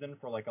the reason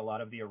for like a lot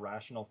of the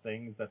irrational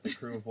things that the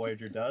crew of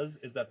Voyager does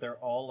is that they're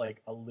all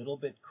like a little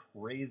bit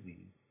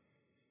crazy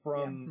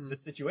from the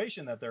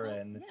situation that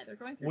they're in, they're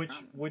going through which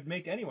trauma. would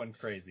make anyone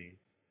crazy.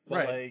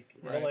 But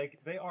they're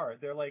like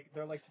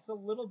just a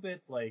little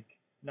bit like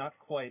not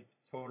quite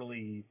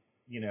totally,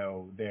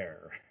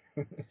 there.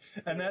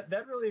 And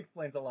that really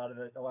explains a lot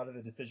of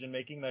the decision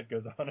making that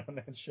goes on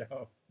that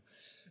show.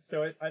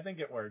 So I think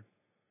it works.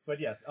 But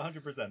yes,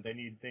 100%. They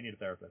need a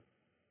therapist.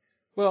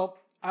 Well,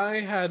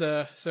 I had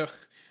I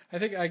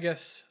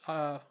guess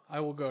I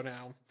will go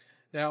now.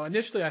 Now,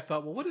 initially I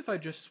thought, well, what if I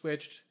just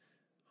switched,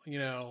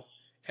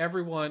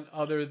 everyone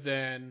other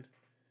than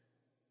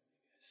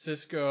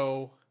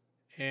Cisco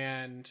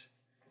and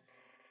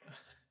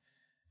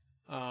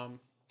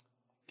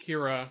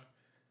Kira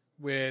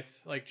with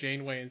like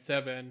Janeway and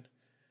Seven,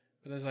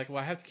 but then it's like, well,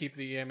 I have to keep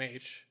the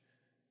EMH.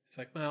 It's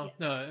like, well,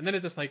 no, and then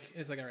it's all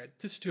right,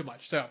 this is too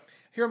much. So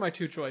here are my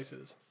two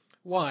choices.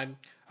 One,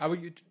 I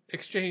would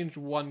exchange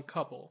one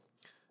couple.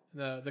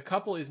 The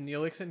couple is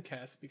Neelix and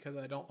Kes because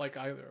I don't like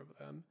either of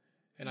them,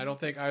 and I don't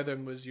think either of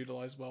them was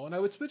utilized well. And I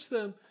would switch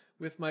them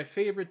with my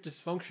favorite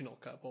dysfunctional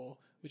couple,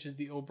 which is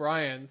the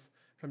O'Briens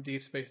from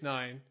Deep Space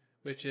Nine,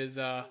 which is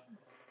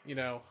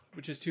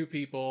which is two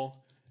people,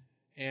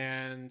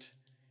 and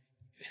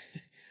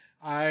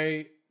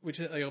which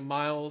is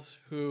Miles,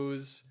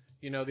 who's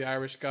the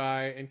Irish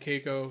guy, and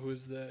Keiko,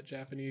 who's the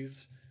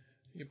Japanese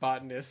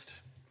botanist.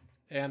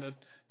 And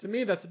to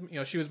me, that's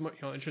she was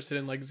interested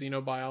in like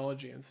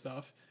xenobiology and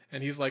stuff,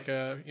 and he's like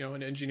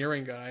an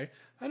engineering guy.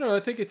 I don't know. I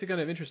think it's kind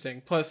of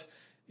interesting. Plus,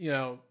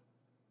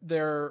 they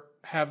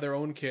have their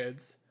own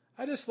kids.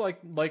 I just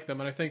like them,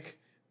 and I think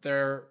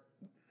they're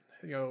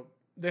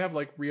they have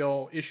like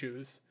real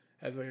issues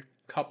as a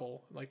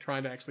couple, like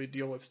trying to actually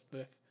deal with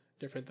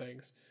different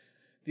things.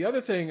 The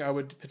other thing I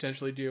would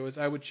potentially do is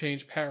I would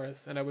change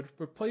Paris, and I would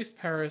replace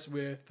Paris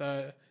with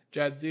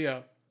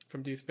Jadzia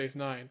from Deep Space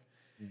Nine.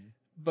 Mm-hmm.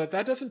 But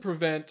that doesn't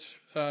prevent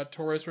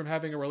Torres from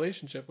having a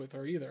relationship with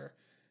her either,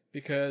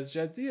 because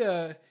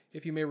Jadzia,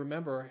 if you may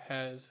remember,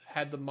 has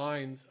had the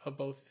minds of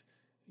both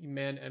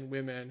men and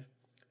women,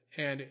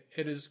 and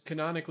it is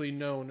canonically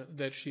known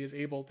that she is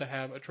able to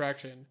have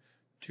attraction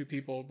to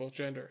people of both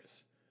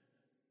genders.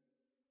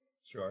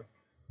 Sure.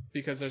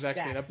 Because there's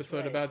actually an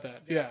episode about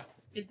that. Yeah.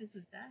 This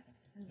is Dax.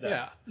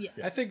 Yeah.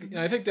 I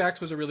think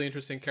Dax was a really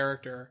interesting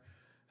character,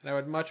 and I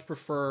would much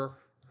prefer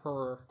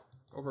her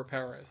over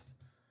Paris.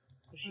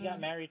 She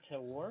got married to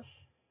Worf?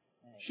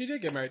 She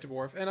did get married to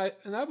Worf, and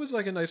that was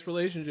like a nice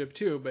relationship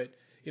too, but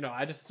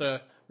I just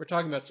we're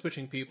talking about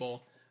switching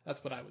people.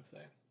 That's what I would say.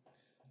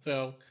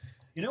 So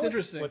it's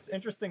interesting. What's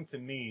interesting to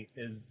me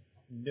is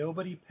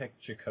nobody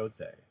picked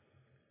Chakotay.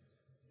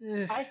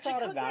 I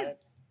thought about it.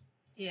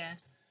 Yeah.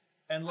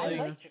 And I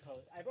like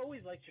Chakotay. I've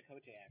always liked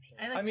Chakotay,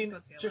 actually. I mean,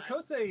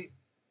 Chakotay,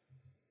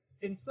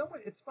 in some way,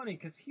 it's funny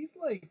because he's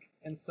like,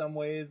 in some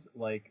ways,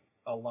 like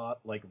a lot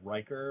like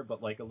Riker,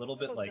 but like a little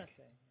bit like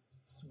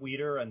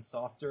sweeter and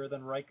softer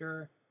than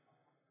Riker.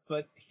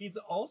 But he's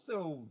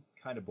also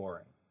kind of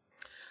boring.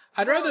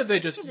 I'd rather they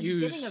just at the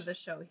use. beginning of the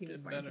show, he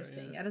was more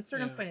interesting. At a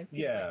certain point, it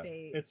seems like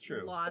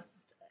they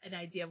lost an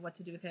idea of what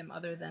to do with him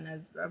other than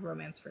as a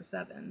romance for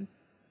Seven.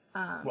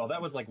 Well,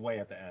 that was like way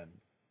at the end.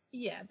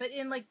 Yeah, but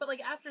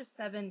after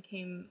Seven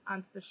came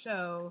onto the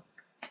show,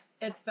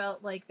 it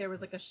felt like there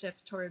was like a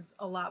shift towards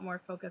a lot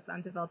more focus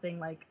on developing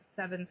like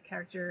Seven's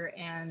character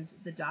and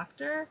the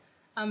Doctor,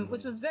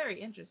 which was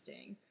very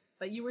interesting.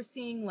 But you were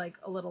seeing like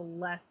a little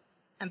less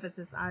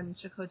emphasis on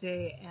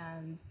Chakotay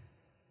and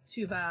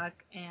Tuvok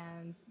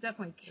and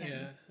definitely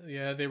Kim.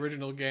 Yeah, the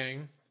original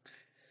gang.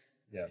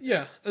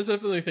 Yeah, I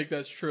definitely think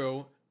that's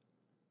true.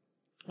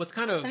 What's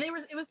kind of and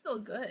it was still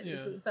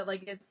good, but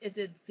like it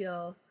did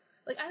feel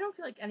like I don't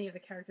feel like any of the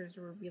characters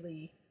were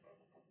really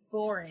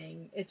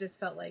boring. It just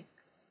felt like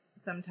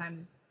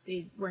sometimes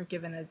they weren't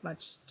given as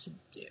much to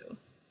do.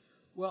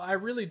 Well, I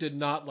really did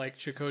not like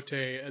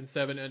Chakotay and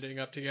Seven ending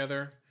up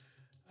together.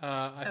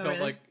 I felt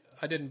like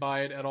I didn't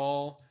buy it at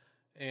all,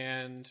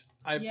 and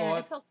I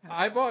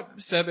bought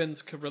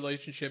Seven's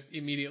relationship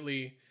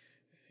immediately,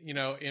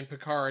 in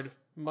Picard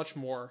much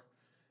more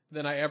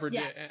than I ever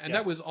did, and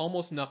that was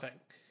almost nothing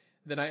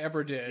than I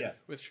ever did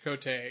with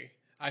Chakotay.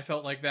 I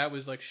felt like that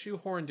was like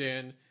shoehorned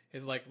in.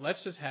 Is like,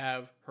 let's just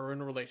have her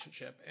in a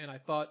relationship, and I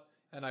thought,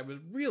 and I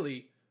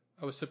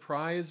was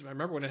surprised. I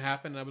remember when it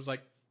happened, and I was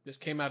like, this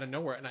came out of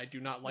nowhere, and I do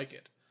not like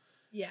it.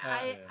 Yeah,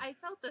 I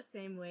felt the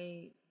same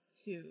way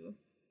too.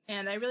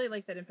 And I really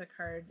like that in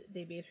Picard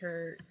they made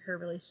her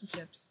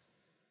relationships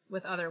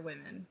with other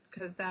women,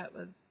 because that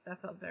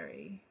felt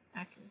very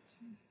accurate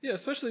to me. Yeah,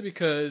 especially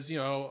because,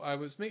 I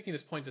was making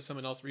this point to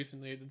someone else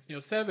recently.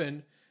 That,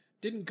 Seven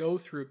didn't go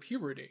through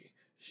puberty.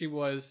 She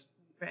was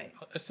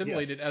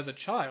assimilated as a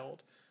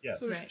child. Yeah.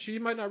 So she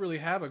might not really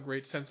have a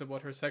great sense of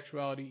what her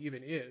sexuality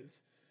even is.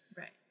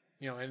 Right.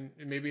 And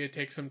maybe it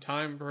takes some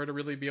time for her to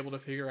really be able to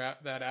figure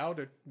that out.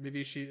 Or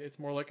maybe it's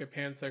more like a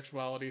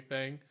pansexuality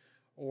thing,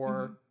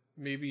 or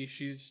maybe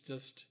she's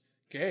just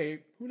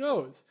gay. Who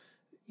knows?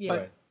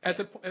 Yeah.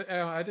 But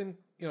I didn't.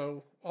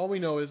 All we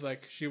know is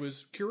like she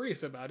was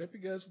curious about it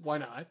because why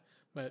not?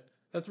 But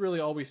that's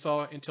really all we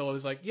saw until it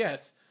was like,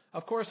 yes,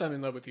 of course I'm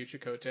in love with you,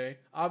 Chakotay.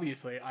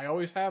 Obviously, I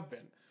always have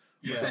been.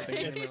 Yeah,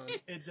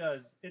 it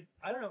does.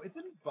 I don't know. It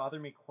didn't bother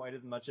me quite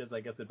as much as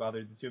I guess it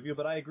bothered the two of you,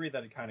 but I agree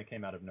that it kind of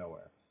came out of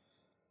nowhere.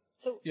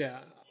 So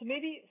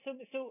maybe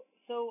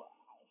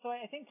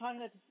I think talking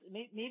about this,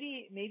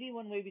 maybe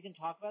one way we can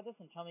talk about this,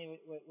 and tell me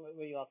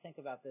what you all think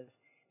about this.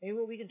 Maybe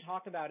what we can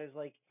talk about is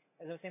like,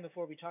 as I was saying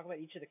before, we talk about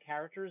each of the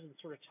characters and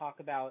sort of talk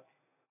about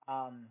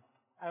I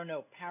don't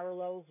know,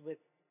 parallels with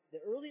the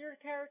earlier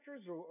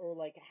characters, or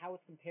like how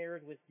it's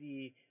compared with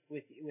the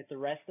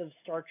rest of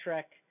Star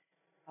Trek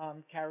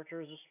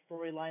characters or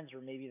storylines,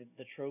 or maybe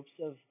the tropes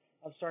of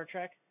Star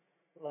Trek.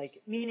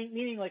 Like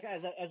meaning like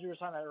as we were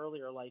talking about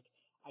earlier, like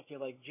I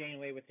feel like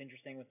Janeway, what's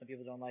interesting, what some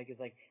people don't like, is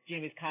like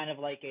Janeway's kind of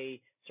like a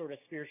sort of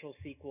spiritual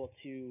sequel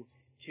to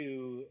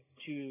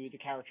the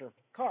character of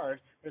Picard,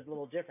 but it's a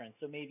little different.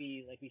 So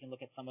maybe like we can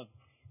look at some of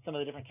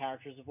the different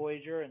characters of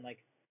Voyager and like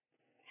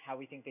how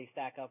we think they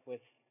stack up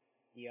with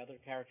the other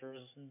characters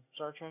in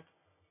Star Trek.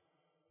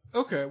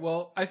 Okay,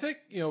 well, I think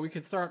we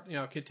can start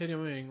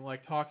continuing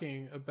like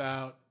talking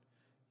about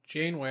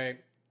Janeway,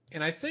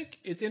 and I think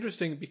it's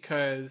interesting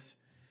because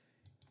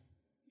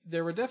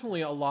there were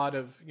definitely a lot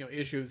of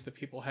issues that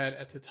people had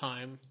at the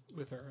time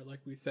with her, like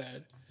we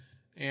said,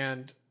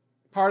 and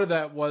part of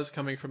that was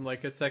coming from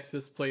like a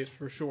sexist place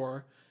for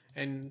sure.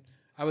 And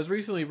I was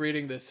recently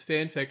reading this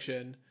fan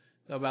fiction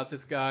about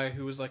this guy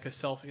who was like a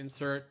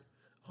self-insert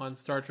on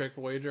Star Trek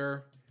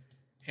Voyager,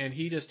 and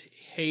he just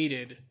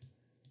hated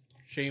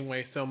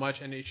Janeway so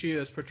much, and she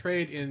is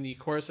portrayed in the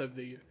course of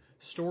the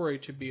story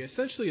to be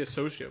essentially a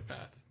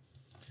sociopath.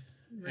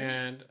 Right.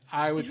 And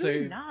I would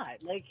say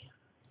not like.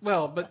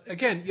 Well, but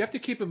again, you have to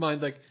keep in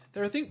mind, like,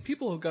 there are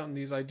people who've gotten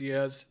these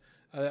ideas.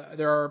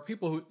 There are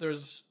people who,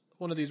 there's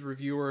one of these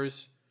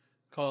reviewers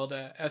called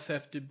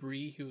SF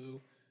Debris, who,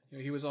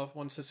 he was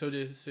once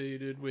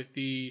associated with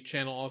the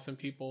channel Awesome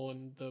People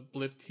and the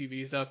Blip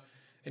TV stuff.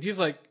 And he's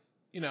like,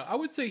 I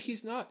would say he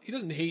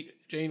doesn't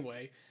hate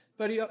Janeway,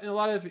 but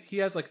he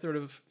has like sort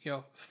of,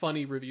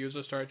 funny reviews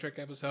of Star Trek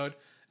episode.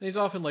 And he's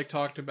often like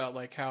talked about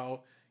like how,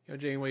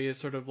 Janeway is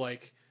sort of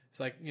like, it's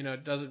like,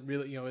 doesn't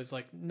really, is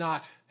like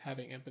not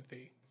having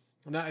empathy.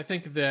 And I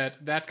think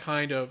that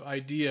kind of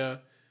idea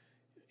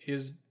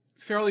is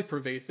fairly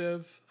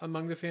pervasive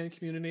among the fan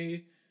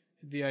community.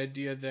 The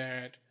idea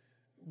that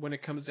when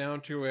it comes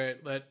down to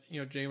it, that,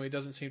 Janeway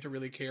doesn't seem to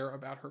really care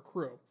about her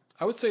crew.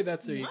 I would say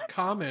that's a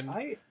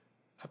common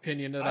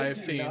opinion that I've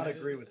seen. I do not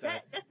agree with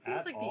that. That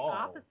seems like the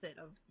opposite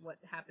of what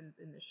happens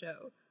in the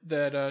show.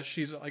 That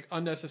she's like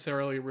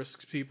unnecessarily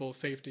risks people's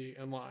safety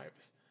and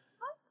lives.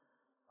 What?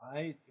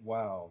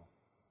 Wow.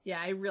 Yeah,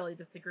 I really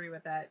disagree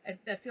with that.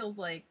 That feels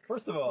like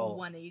First of all,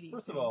 180.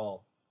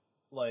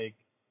 like,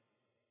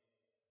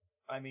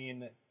 I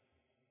mean,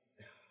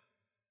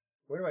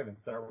 where do I even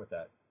start with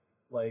that?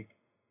 Like,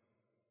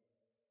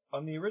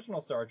 on the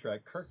original Star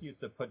Trek, Kirk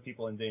used to put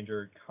people in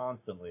danger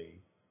constantly,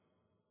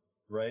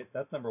 right?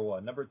 That's number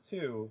one. Number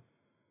two,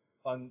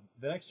 on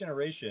The Next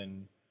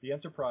Generation, the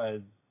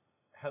Enterprise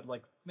had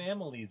like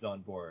families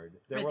on board.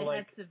 There were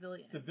like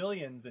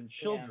civilians and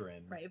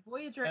children. Yeah. Right.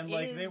 Voyager and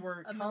like is they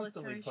were a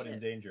constantly put ship. in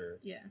danger.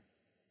 Yeah.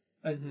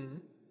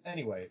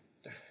 Anyway,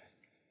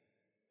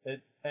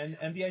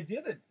 and the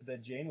idea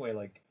that Janeway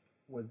like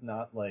was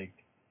not like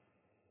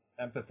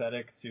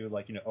empathetic to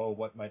like, you know, oh,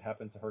 what might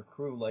happen to her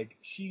crew, like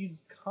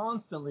she's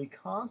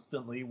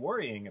constantly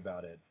worrying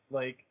about it.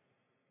 Like,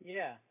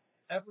 yeah,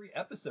 every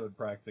episode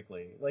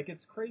practically. Like,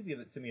 it's crazy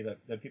to me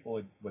that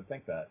people would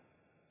think that.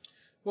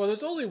 Well,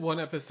 there's only one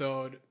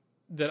episode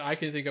that I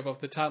can think of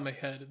off the top of my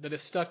head that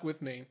has stuck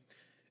with me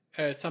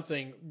as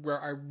something where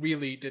I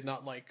really did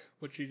not like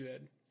what she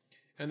did,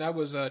 and that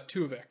was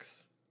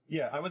Tuvix.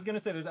 Yeah, I was gonna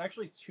say there's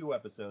actually two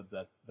episodes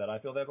that I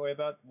feel that way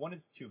about. One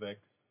is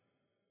Tuvix,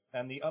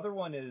 and the other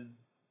one is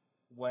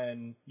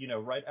when, you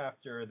know, right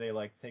after they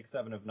like take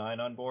Seven of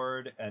Nine on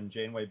board, and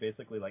Janeway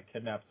basically like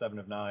kidnaps Seven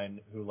of Nine,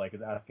 who like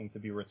is asking to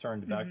be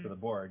returned back to the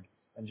Borg,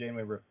 and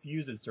Janeway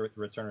refuses to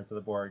return her to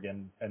the Borg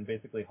and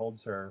basically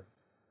holds her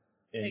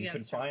in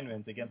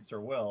confinement against her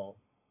will.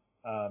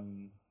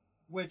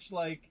 Which,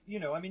 like, you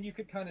know, I mean, you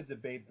could kind of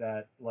debate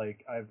that.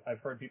 Like, I've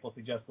heard people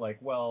suggest, like,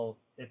 well,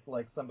 it's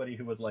like somebody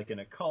who was like in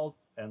a cult,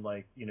 and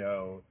like, you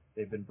know,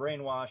 they've been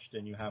brainwashed,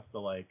 and you have to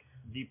like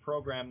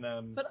deprogram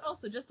them. But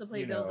also, just to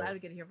play devil's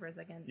advocate here for a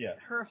second,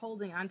 her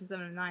holding on to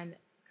 7 of 9,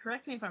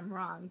 correct me if I'm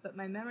wrong, but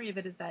my memory of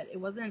it is that it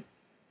wasn't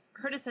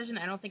her decision.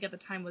 I don't think at the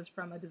time was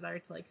from a desire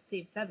to like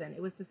save 7.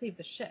 It was to save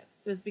the ship.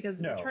 It was because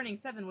returning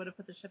 7 would have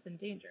put the ship in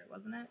danger,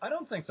 wasn't it? I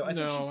don't think so. I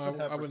think she could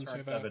have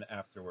returned 7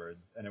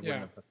 afterwards, and it wouldn't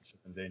have put the ship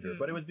in danger.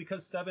 But it was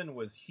because 7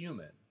 was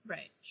human.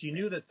 Right. She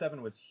knew that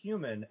 7 was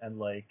human, and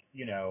like,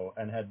 you know,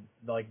 and had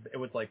like, it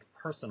was like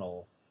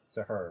personal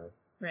to her.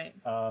 Right.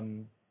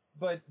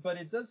 But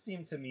it does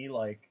seem to me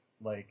like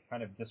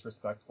kind of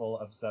disrespectful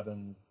of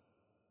 7's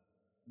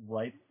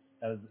rights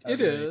as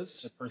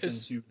the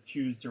person to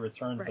choose to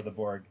return to the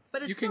Borg.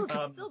 But it's still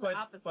the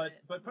opposite.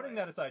 But putting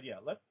that aside,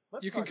 let's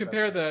you can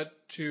compare that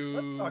to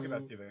let's talk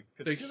about Tuvix,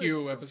 the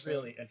Hugh episode.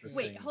 Really interesting.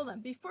 Wait, hold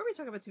on. Before we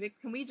talk about Tuvix,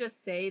 can we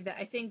just say that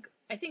I think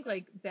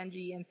like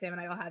Benji and Sam and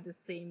I all had the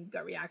same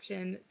gut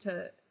reaction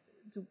to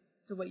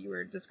what you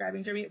were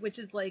describing, Jeremy, which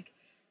is like,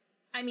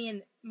 I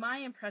mean, my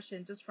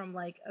impression just from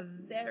like a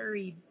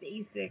very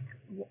basic,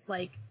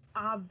 like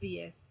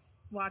obvious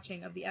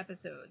watching of the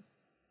episodes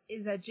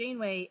is that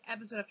Janeway,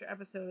 episode after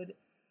episode,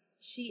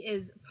 she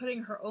is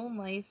putting her own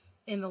life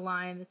in the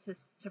line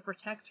to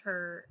protect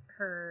her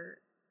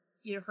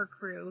you know, her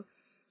crew.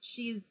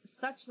 She's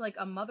such like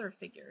a mother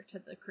figure to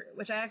the crew,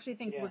 which I actually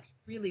think works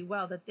really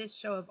well. That this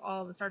show of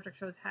all the Star Trek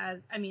shows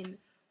has, I mean,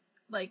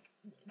 like,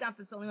 not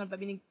that it's the only one, but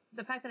meaning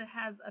the fact that it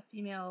has a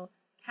female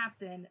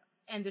captain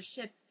and the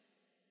ship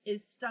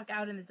is stuck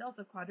out in the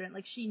Delta Quadrant,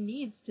 like she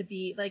needs to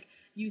be, like,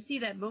 you see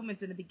that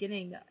moment in the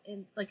beginning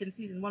in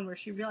season 1 where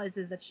she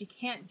realizes that she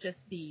can't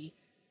just be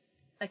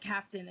a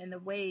captain in the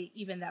way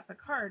even that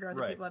Picard or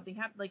other people have been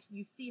captain. Like,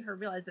 you see her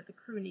realize that the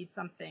crew needs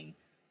something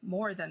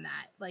more than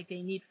that. Like,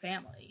 they need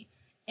family.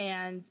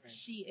 And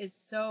she is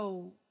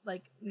so,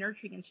 like,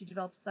 nurturing, and she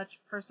develops such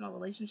personal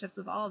relationships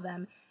with all of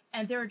them.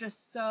 And there are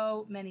just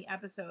so many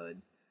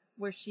episodes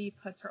where she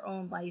puts her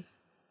own life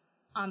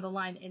on the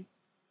line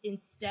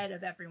instead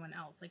of everyone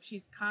else. Like,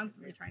 she's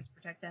constantly trying to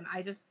protect them.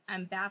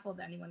 I'm baffled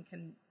that anyone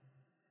can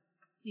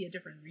see a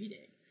different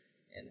reading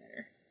in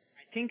there.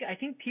 I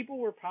think people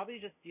were probably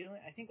just dealing.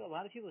 I think a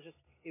lot of people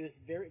it was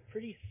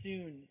pretty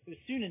soon. It was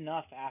soon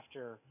enough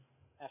after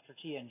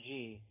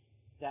TNG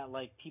that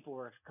like people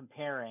were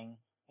comparing,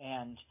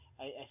 and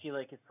I feel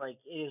like it's like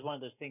it is one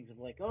of those things of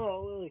like,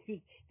 oh,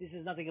 this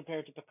is nothing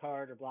compared to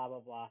Picard or blah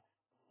blah blah.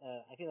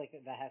 I feel like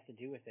that has to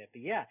do with it.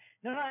 But yeah,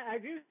 no, I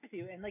agree with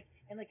you. And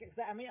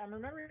I mean, I'm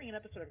remembering an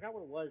episode. I forgot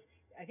what it was.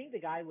 I think the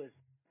guy was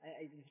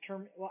the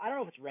term. Well, I don't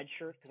know if it's red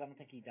shirt because I don't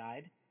think he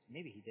died.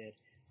 Maybe he did.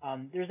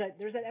 There's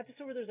that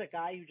episode where there's that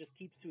guy who just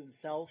keeps to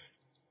himself.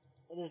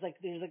 There's like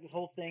this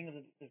whole thing of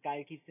this guy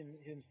who keeps to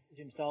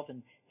himself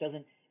and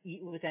doesn't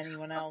eat with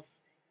anyone else.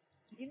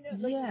 You know,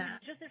 like,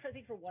 just there, I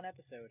think, for one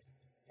episode,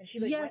 and she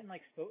like went and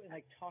like spoke and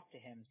like talked to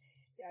him.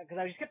 Because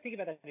I just kept thinking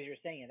about that as you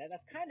were saying it.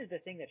 That's kind of the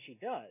thing that she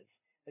does.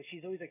 Like,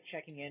 she's always like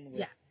checking in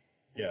with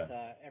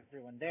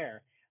everyone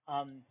there.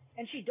 And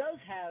she does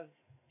have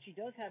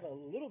a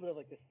little bit of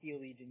like the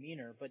steely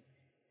demeanor, but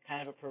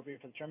kind of appropriate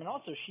for the term. And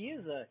also, she's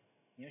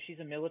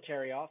a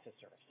military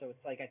officer. So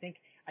it's like I think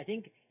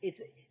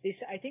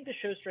the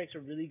show strikes a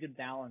really good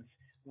balance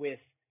with,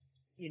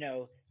 you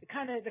know, the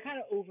kind of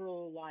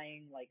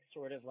overlying like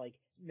sort of like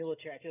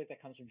military. I feel like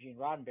that comes from Gene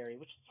Roddenberry,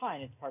 which is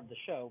fine. It's part of the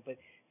show, but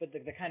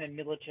the kind of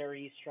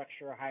military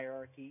structure,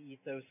 hierarchy,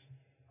 ethos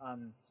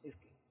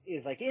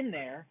is like in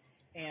there,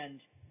 and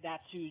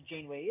that's who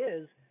Janeway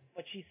is.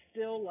 but she's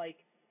still like,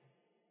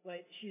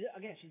 but she's a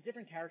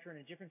different character in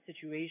a different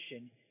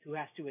situation who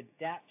has to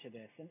adapt to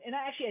this. And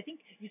actually, I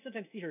think you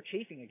sometimes see her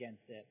chafing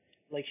against it.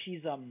 Like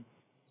she's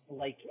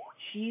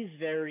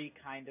very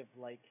kind of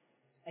like,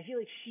 I feel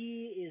like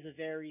she is a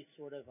very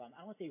sort of, I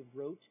don't want to say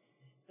rote,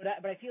 but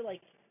I feel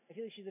like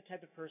she's the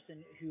type of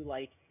person who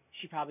like,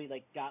 she probably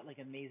like got like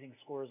amazing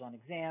scores on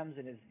exams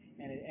and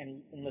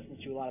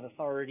listens to a lot of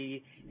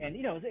authority, and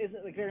you know, is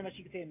like very much,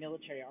 you could say, a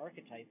military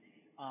archetype.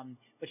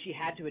 But she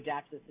had to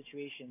adapt to the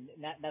situation,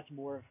 and that's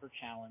more of her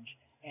challenge.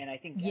 And I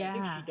think she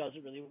does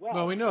it really well.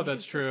 Well, we know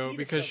that's true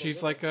because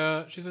she's like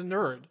she's a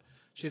nerd.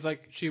 She's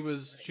like she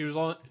was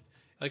on,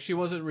 like she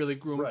wasn't really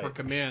groomed for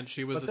command.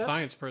 She was a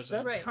science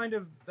person.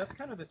 That's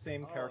kind of the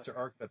same character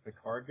arc that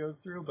Picard goes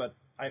through, but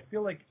I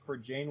feel like for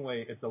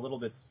Janeway it's a little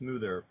bit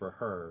smoother for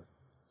her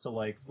to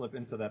like slip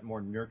into that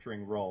more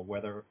nurturing role,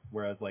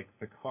 whereas like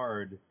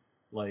Picard,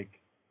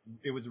 like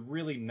it was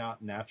really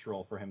not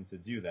natural for him to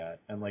do that,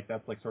 and like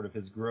that's like sort of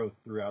his growth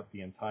throughout the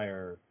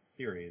entire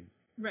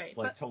series, right?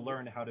 Like to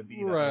learn how to be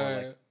that more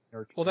like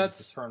nurturing,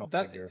 paternal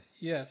figure.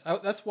 Yes,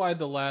 that's why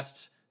the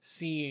last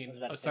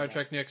scene of Star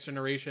Trek Next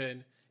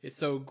Generation is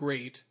so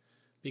great,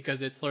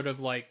 because it's sort of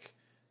like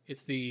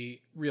it's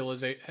the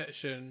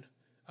realization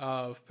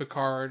of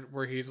Picard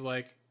where he's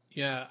like,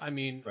 yeah, I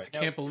mean, I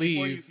can't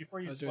believe. Before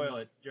you spoil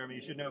it, Jeremy,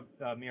 you should know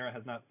Mira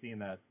has not seen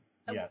that.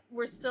 Yeah,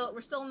 we're still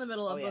in the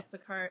middle of both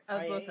Picard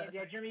of both us.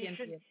 Yeah, Jeremy,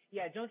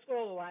 don't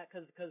spoil a lot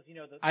because you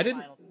know the. I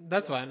didn't.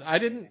 That's fine. I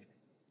didn't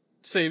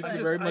say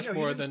very much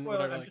more than what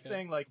I'm just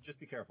saying, like, just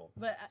be careful.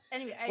 But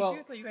anyway, I agree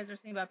with what you guys are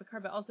saying about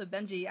Picard, but also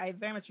Benji, I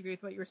very much agree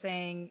with what you were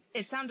saying.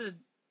 It sounded,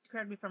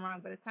 correct me if I'm wrong,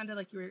 but it sounded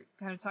like you were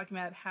kind of talking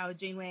about how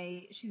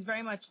Janeway, she's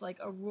very much like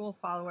a rule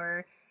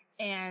follower,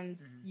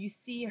 and you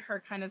see her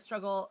kind of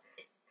struggle,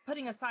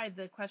 putting aside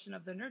the question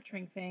of the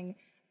nurturing thing.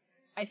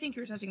 I think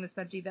you're touching this,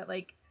 Benji, that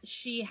like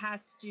she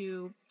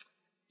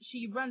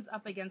runs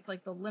up against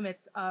like the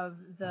limits of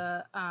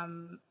the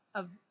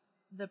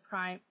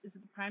prime, is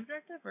it the prime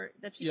directive, or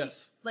that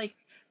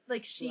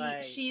she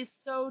she's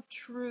so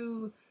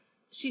true,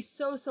 she's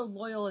so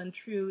loyal and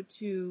true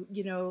to,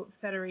 you know,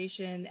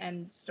 Federation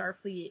and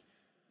Starfleet,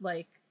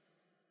 like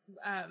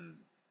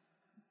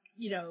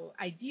you know,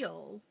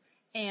 ideals.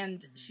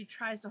 And she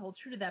tries to hold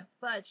true to that,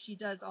 but she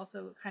does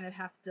also kind of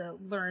have to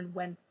learn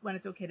when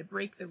it's okay to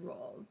break the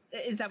rules.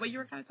 Is that what you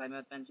were kind of talking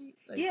about, Benji?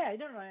 Like, yeah,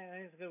 no, I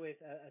think it's a good way of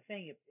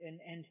saying it.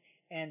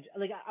 And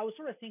like I was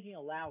sort of thinking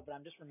aloud, but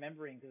I'm just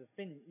remembering, because it's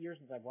been years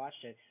since I've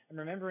watched it. I'm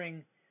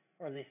remembering,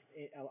 or at least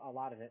a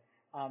lot of it.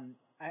 I'm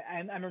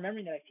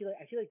remembering that I feel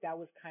like that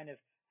was kind of,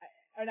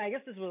 and I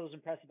guess this is what was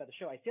impressive about the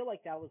show. I feel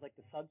like that was like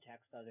the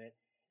subtext of it,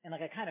 and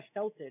like I kind of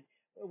felt it.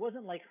 It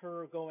wasn't like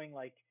her going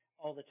like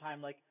all the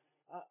time like,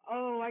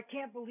 oh, I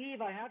can't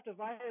believe I have to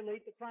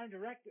violate the prime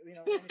directive, you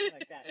know, anything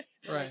like that.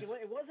 Right.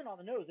 Like, it wasn't on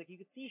the nose. Like, you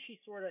could see she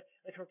sort of,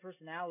 like, her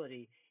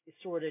personality is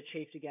sort of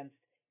chafed against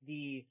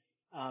the,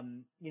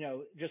 you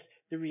know, just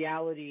the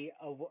reality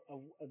of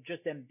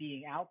just them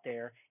being out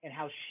there, and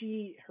how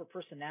her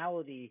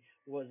personality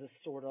was a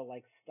sort of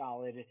like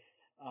stolid,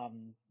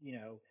 you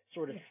know,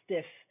 sort of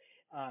stiff,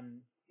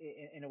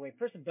 in a way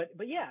person, but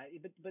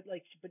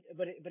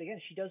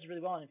again, she does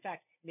really well. And in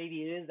fact,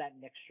 maybe it is that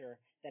mixture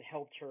that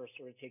helped her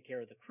sort of take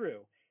care of the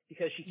crew,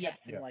 because she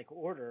kept some like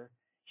order,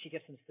 she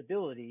kept some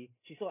stability,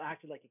 she still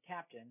acted like a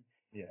captain,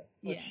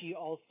 but she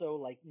also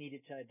like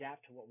needed to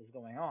adapt to what was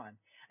going on.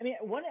 I mean,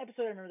 one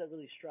episode I remember that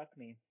really struck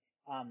me,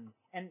 and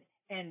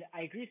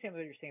I agree with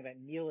what you're saying about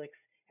Neelix.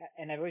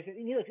 And I've always said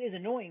Neelix is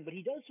annoying, but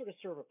he does sort of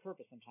serve a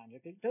purpose sometimes.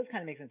 It does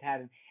kind of make sense to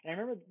have him. And I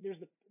remember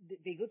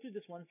they go through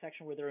this one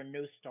section where there are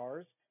no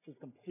stars, so it's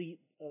complete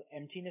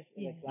emptiness,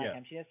 like black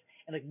emptiness,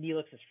 and like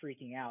Neelix is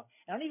freaking out.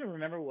 And I don't even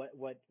remember what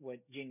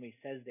Janeway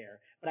says there,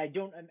 but I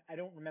don't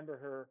remember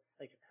her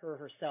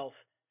herself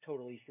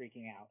totally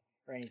freaking out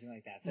or anything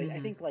like that. So I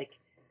think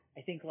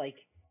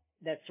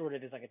that sort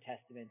of is like a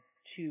testament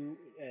to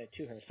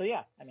her. So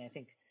yeah, I mean, I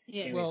think.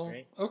 Yeah. Well,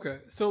 great. Okay,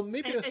 so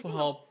maybe this will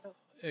help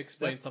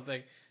explain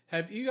something.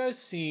 Have you guys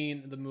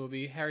seen the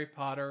movie Harry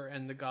Potter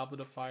and the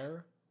Goblet of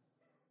Fire?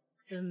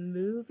 The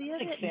movie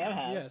of it?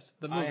 Yes,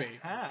 the movie.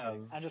 I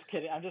have. I'm just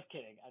kidding.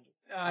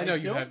 I know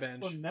you have, Ben. I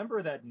don't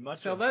remember that much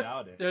so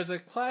about it. There's a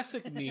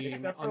classic meme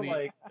except for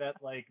like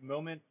that like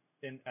moment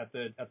at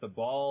the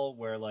ball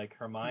where like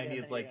Hermione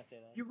is like,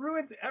 "You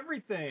ruined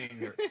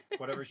everything," or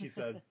whatever she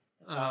says.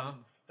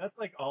 That's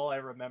like all I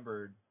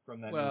remembered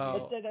from that movie.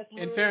 Well,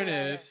 in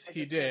fairness,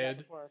 he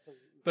did,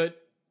 but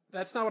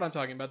that's not what I'm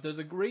talking about. There's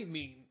a great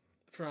meme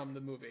from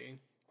the movie,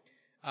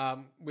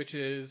 which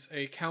is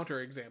a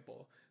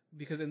counterexample,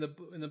 because in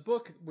the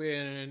book,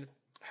 when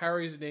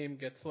Harry's name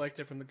gets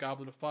selected from the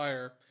Goblet of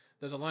Fire,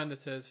 there's a line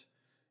that says,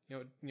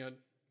 you know,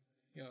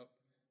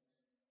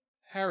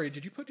 Harry,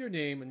 did you put your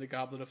name in the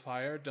Goblet of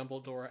Fire?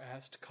 Dumbledore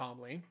asked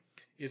calmly,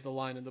 is the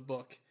line in the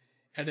book.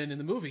 And then in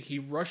the movie, he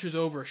rushes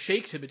over,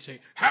 shakes him, and says,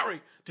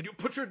 Harry, did you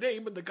put your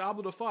name in the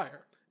Goblet of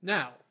Fire?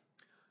 Now,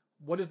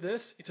 what is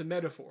this? It's a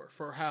metaphor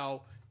for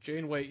how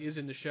Janeway is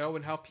in the show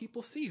and how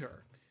people see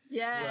her.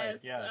 Yes. Right,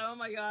 yes. Oh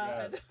my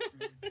God.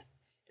 Yes.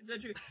 It's so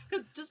true.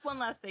 Because just one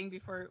last thing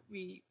before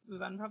we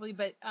move on, probably,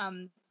 but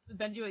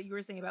Benji, what you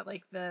were saying about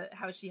like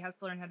how she has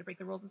to learn how to break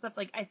the rules and stuff.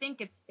 Like, I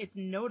think it's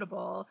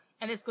notable,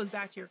 and this goes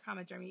back to your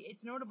comment, Jeremy.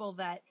 It's notable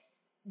that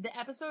the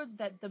episodes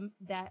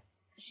that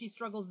she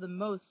struggles the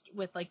most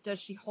with, like, does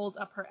she hold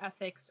up her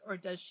ethics, or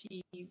does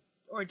she,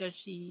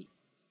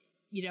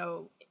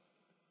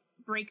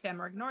 break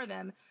them or ignore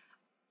them?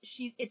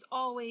 It's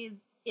always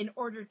in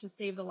order to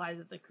save the lives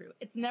of the crew.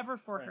 It's never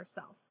for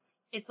herself.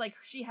 It's like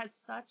she has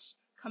such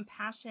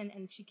compassion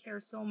and she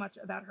cares so much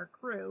about her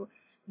crew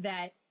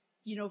that,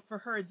 for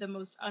her, the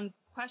most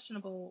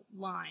unquestionable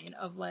line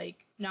of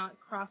like not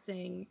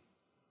crossing,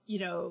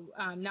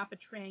 not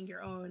betraying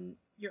your own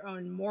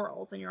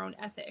morals and your own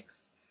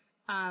ethics.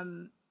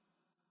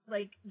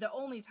 Like the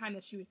only time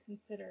that she would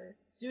consider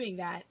doing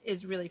that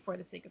is really for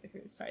the sake of the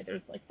crew. Sorry,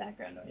 there's like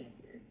background noise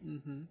here.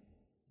 Mm-hmm.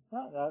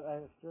 No,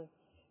 that's true.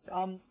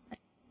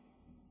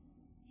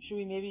 Should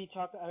we maybe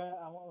talk? I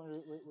wonder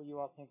what you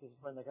all think is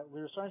important. Like,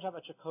 we were starting to talk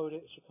about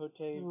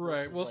Chakotay.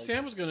 Right. Well, like,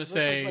 Sam was going to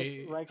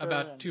say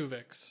about and...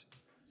 Tuvix.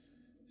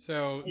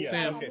 So, yeah,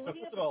 Sam. Okay. So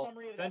first of all,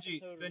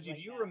 Benji, do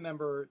you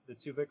remember the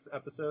Tuvix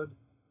episode?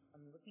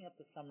 I'm looking up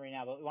the summary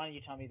now, but why don't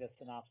you tell me the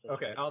synopsis?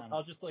 Okay,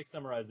 I'll just like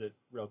summarize it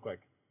real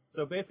quick.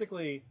 So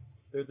basically,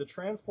 there's a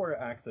transporter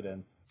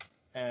accident,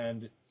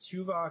 and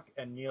Tuvok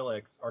and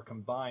Neelix are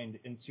combined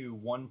into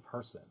one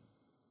person,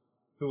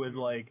 who is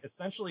like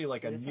essentially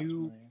like a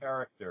new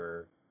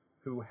character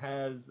who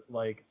has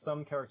like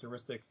some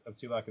characteristics of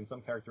Tuvok and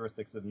some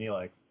characteristics of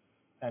Neelix,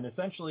 and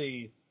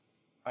essentially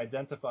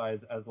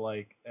identifies as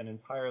like an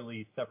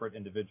entirely separate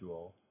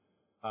individual.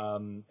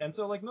 And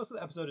so like most of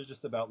the episode is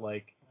just about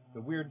like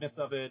the weirdness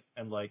of it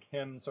and like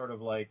him sort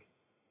of like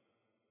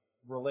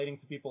relating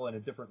to people in a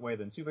different way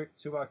than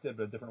Tuvok did,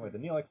 but a different way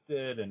than Neelix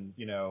did, and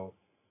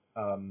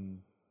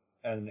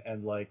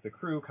and like the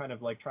crew kind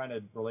of like trying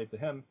to relate to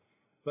him.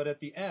 But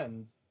at the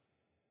end,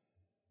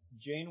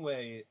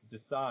 Janeway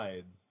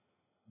decides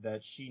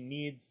that she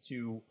needs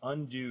to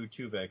undo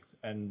Tuvix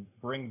and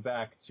bring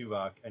back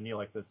Tuvok and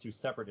Neelix as two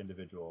separate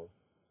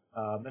individuals.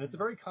 And it's a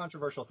very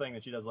controversial thing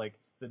that she does. Like,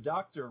 the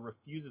Doctor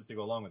refuses to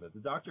go along with it. The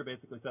Doctor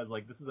basically says,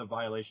 like, this is a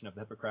violation of the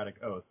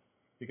Hippocratic Oath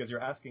because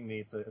you're asking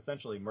me to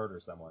essentially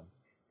murder someone.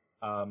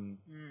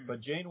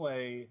 But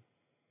Janeway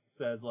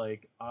says,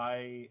 like,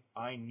 I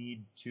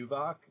need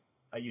Tuvok.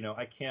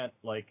 I can't,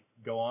 like,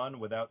 go on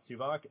without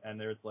Tuvok, and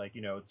there's, like,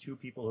 two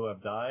people who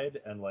have died,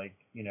 and, like,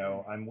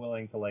 I'm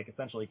willing to, like,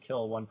 essentially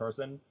kill one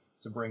person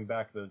to bring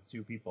back those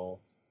two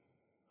people.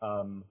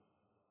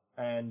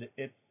 And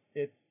it's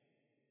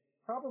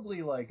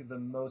probably, like, the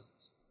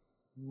most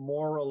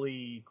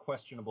morally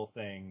questionable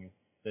thing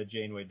that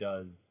Janeway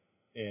does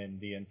in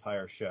the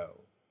entire show.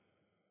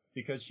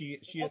 Because she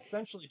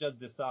essentially does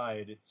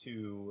decide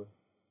to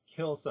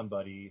kill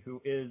somebody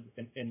who is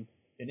an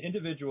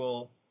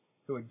individual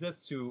who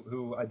exists,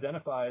 who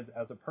identifies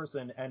as a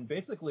person, and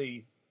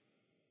basically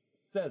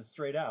says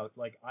straight out,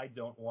 like, I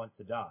don't want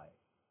to die.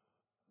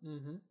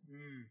 Mm-hmm.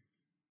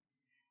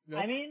 Yep.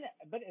 I mean,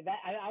 but that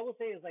I will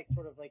say is like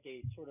sort of like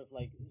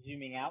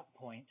zooming out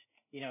point.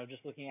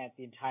 Just looking at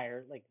the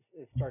entire like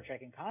Star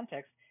Trek in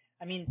context.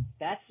 I mean,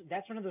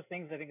 that's one of those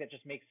things I think that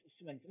just makes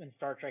when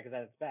Star Trek is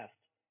at its best,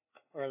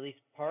 or at least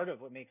part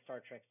of what makes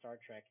Star Trek,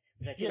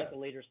 which I feel like the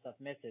later stuff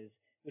misses,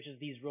 which is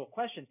these real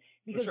questions.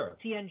 Because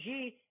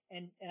TNG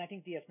and I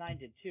think DS9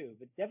 did too,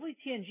 but definitely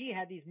TNG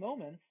had these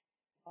moments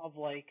of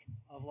like,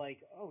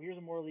 oh, here's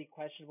a morally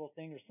questionable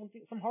thing, or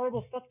some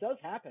horrible stuff does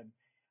happen.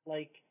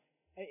 Actually,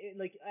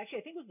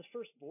 I think it was the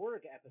first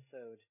Borg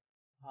episode,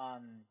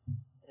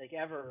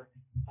 ever,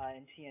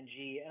 in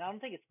TNG, and I don't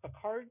think it's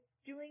Picard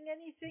doing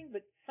anything,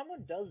 but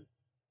someone does.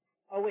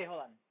 Oh wait,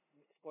 hold on.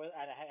 Spoiler.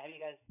 Have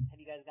you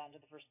guys gotten to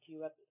the first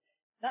Q episode?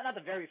 Not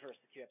the very first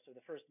Q episode,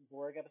 the first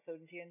Borg episode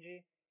in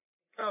TNG.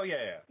 Oh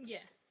yeah.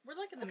 Yeah, we're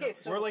like in the middle.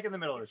 We're like in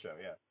the middle of the show,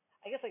 yeah.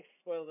 I guess like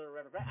spoiler or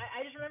whatever, but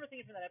I just remember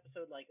thinking from that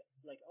episode like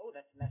oh,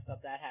 that's messed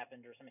up, that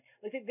happened or something.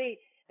 Like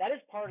that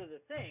is part of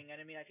the thing, and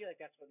I mean I feel like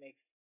that's what makes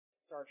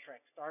Star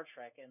Trek,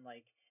 and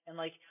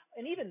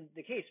even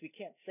the case we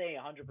can't say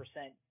 100%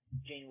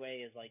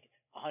 Janeway is like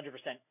 100%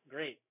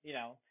 great,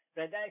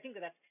 But I think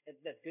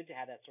that's good to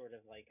have that sort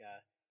of like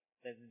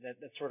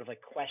that sort of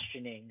like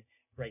questioning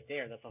right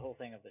there. That's the whole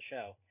thing of the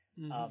show.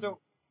 Mm-hmm. So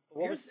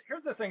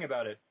here's the thing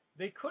about it.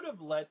 They could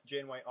have let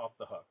Janeway off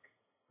the hook,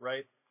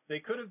 right? They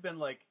could have been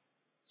like,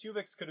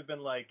 Tuvix could have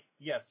been like,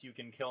 yes, you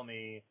can kill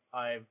me.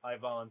 I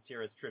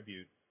volunteer as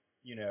tribute.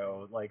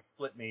 Like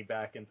split me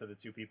back into the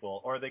two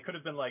people. Or they could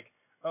have been like,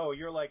 oh,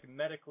 you're like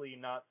medically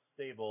not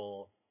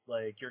stable.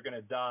 Like you're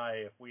gonna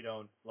die if we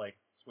don't like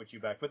switch you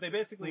back. But they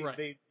basically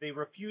they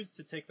refused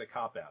to take the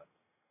cop out.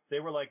 They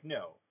were like,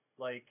 no,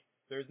 like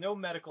there's no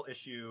medical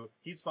issue.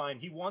 He's fine.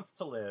 He wants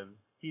to live.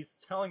 He's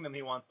telling them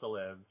he wants to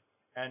live,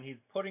 and he's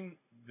putting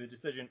the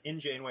decision in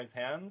Janeway's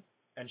hands,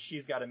 and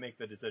she's got to make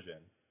the decision.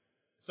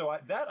 So I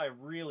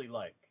really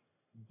like,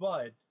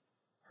 but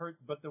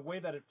the way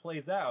that it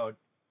plays out,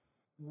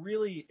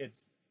 really,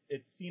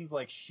 it seems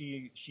like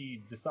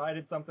she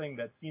decided something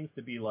that seems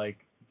to be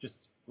like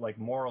just like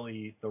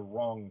morally the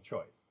wrong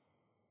choice.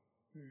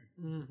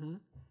 Mm-hmm.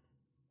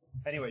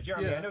 Anyway,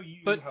 Jeremy, I know you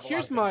but have a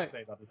here's lot to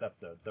say about this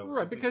episode. So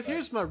right, because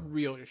here's my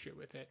real issue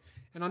with it.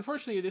 And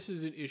unfortunately, this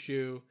is an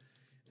issue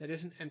that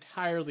isn't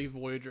entirely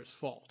Voyager's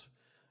fault,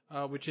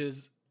 which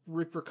is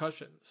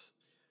repercussions.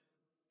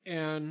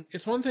 And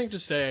it's one thing to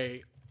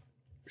say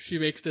she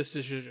makes this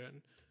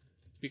decision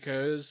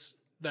because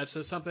that's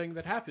just something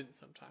that happens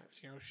sometimes.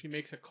 You know, she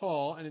makes a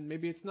call and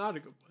maybe it's not a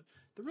good one.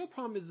 The real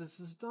problem is this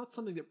is not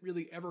something that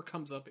really ever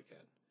comes up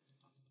again.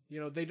 You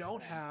know, they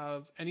don't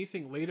have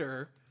anything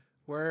later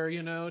where,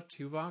 you know,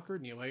 Tuvok or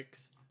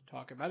Neelix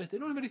talk about it. They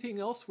don't have anything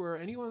else where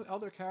any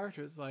other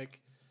characters, like,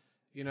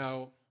 you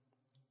know,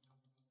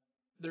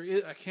 there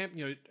is,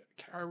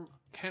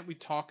 can't we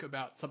talk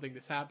about something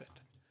that's happened?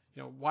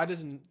 You know, why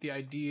doesn't the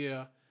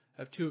idea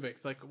of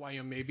Tuvix, like, why, you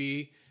know,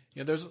 maybe,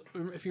 you know, there's,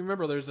 if you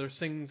remember, there's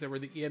things that where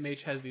the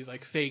EMH has these,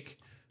 like, fake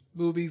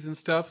movies and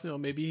stuff, you know,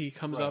 maybe he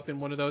comes up in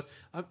one of those.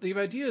 The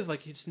idea is,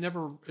 like, it's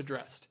never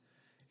addressed.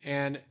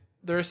 And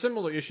there are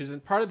similar issues,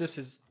 and part of this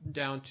is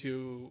down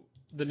to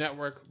the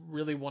network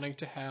really wanting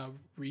to have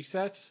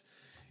resets.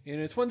 And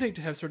it's one thing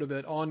to have sort of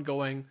an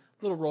ongoing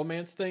little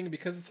romance thing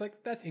because it's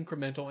like that's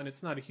incremental and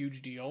it's not a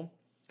huge deal.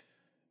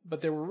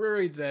 But they were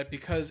worried that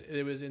because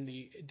it was in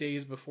the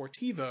days before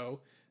TiVo,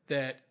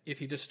 that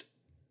if you just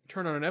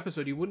turn on an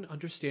episode, you wouldn't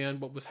understand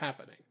what was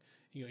happening.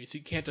 You know, so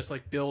you can't just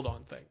like build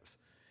on things.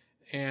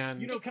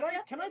 And you know, can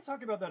I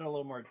talk about that a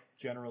little more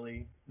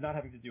generally, not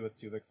having to do with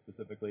Tuvix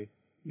specifically?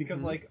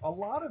 Because like a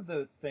lot of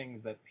the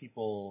things that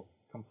people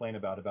complain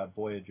about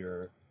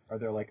Voyager are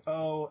they're like,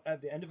 oh,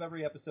 at the end of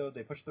every episode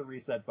they push the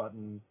reset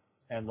button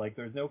and like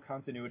there's no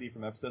continuity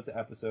from episode to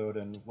episode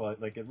and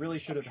like it really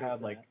should have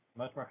had like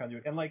much more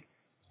continuity. And like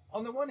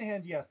on the one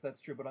hand, yes, that's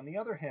true, but on the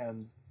other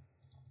hand,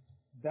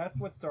 that's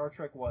what Star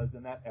Trek was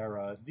in that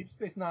era. Deep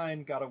Space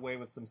Nine got away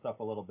with some stuff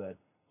a little bit,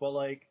 but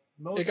like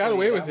mostly it got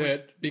away with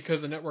it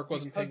because the network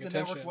wasn't paying attention.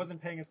 Because the network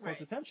wasn't paying as close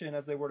attention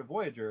as they were to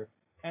Voyager,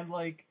 and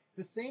like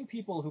the same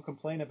people who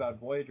complain about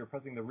Voyager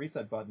pressing the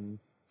reset button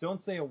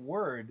don't say a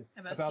word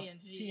about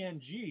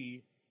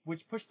TNG,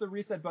 which pushed the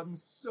reset button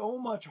so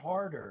much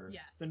harder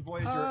than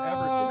Voyager ever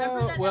did.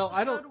 Remember that well,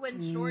 episode I don't when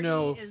Geordi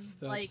know is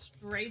like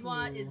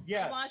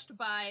brainwashed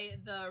by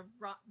the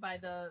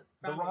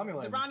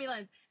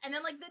Romulans, and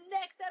then like the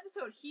next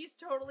episode he's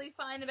totally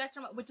fine about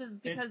which is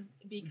because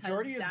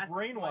Geordi is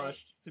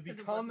brainwashed to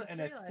become an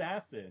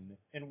assassin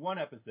in one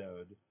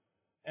episode.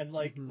 And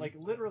like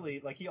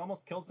literally, like he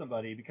almost killed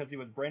somebody because he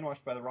was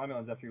brainwashed by the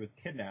Romulans after he was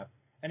kidnapped.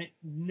 And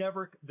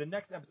the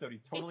next episode,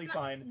 he's totally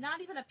fine.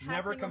 Not even a passing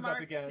never comes remark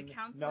up again. to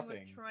counseling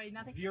Nothing. with Troy.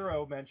 Nothing.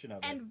 Zero mention of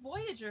it. And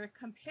Voyager,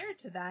 compared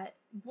to that,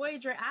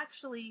 Voyager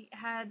actually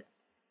had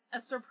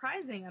a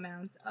surprising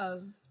amount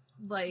of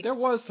like. There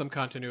was some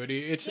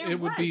continuity. It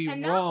would be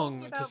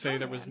wrong to say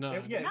there was none.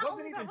 It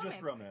wasn't even just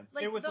romance.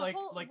 Like, it was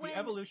like the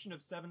evolution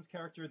of Seven's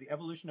character, the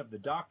evolution of the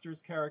Doctor's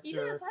character.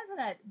 Even aside from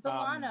that,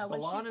 B'Elanna,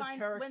 when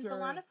character.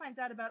 B'Elanna finds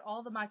out about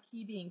all the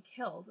Maquis being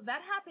killed, that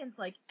happens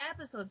like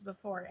episodes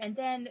before, and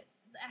then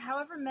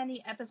however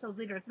many episodes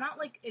later, it's not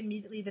like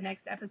immediately the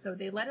next episode.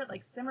 They let it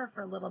like simmer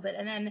for a little bit,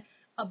 and then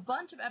a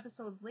bunch of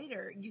episodes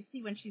later, you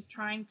see when she's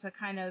trying to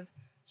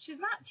she's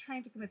not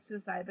trying to commit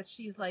suicide, but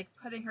she's like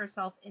putting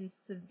herself in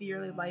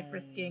severely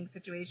life-risking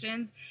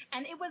situations.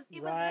 And it was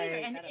later,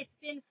 and it's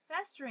been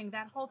festering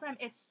that whole time.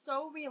 It's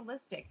so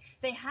realistic.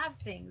 They have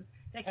things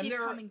that keep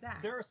coming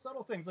back. There are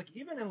subtle things, like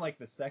even in like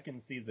the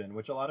second season,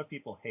 which a lot of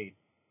people hate,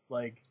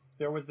 like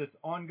there was this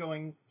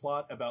ongoing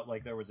plot about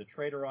like there was a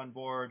traitor on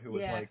board who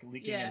was like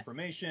leaking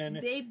information.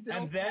 They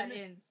built that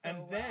in so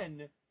well.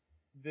 Then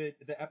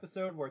the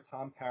episode where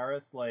Tom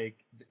Paris like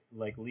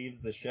leaves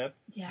the ship,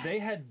 they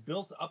had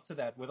built up to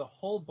that with a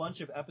whole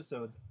bunch of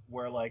episodes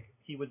where like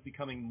he was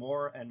becoming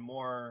more and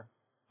more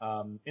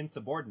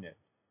insubordinate,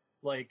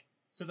 like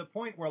to the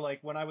point where like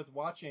when I was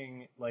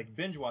watching like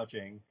binge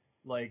watching,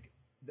 like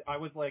I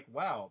was like,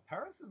 wow,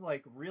 Paris is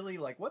like really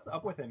like what's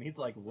up with him? He's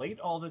like late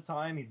all the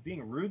time, he's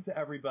being rude to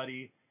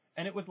everybody.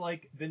 And it was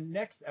like the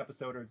next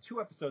episode or 2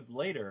 episodes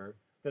later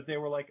that they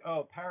were like,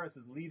 oh, Paris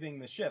is leaving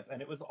the ship,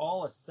 and it was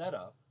all a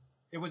setup.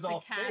 It was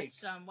all fake.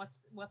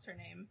 What's her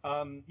name?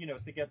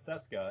 To get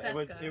Seska.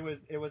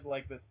 It was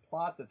like this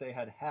plot that they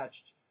had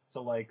hatched to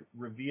like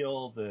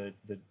reveal the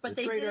But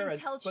they didn't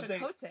tell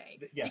Chakotay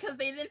because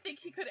they didn't think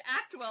he could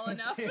act well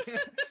enough.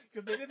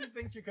 Because they didn't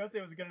think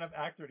Chakotay was a good enough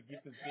actor to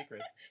keep his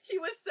secret. He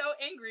was so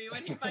angry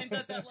when he finds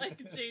out that like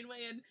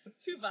Janeway and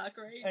Tuvok,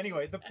 right?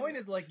 Anyway, the point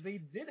is like they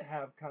did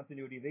have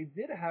continuity. They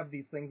did have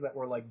these things that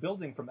were like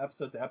building from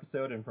episode to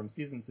episode and from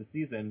season to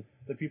season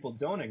that people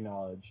don't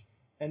acknowledge.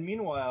 And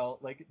meanwhile,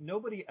 like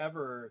nobody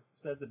ever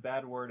says a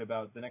bad word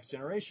about The Next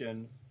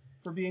Generation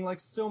for being like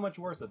so much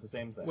worse at the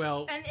same thing.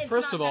 Well,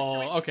 first of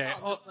all, okay,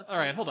 all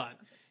right, hold on.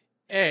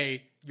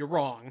 A, you're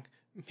wrong.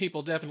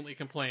 People definitely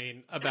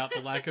complain about the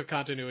lack of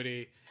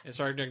continuity in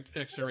Star Trek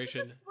Next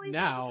Generation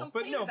now.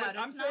 But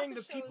I'm saying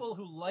the people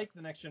who like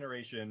The Next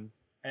Generation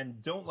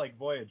and don't like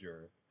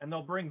Voyager, and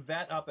they'll bring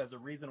that up as a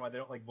reason why they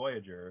don't like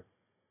Voyager,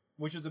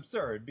 which is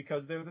absurd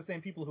because they're the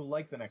same people who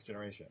like The Next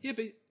Generation. Yeah,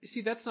 but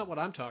see, that's not what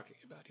I'm talking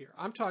about here.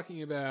 I'm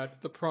talking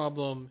about the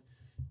problem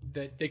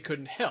that they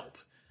couldn't help.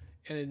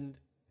 And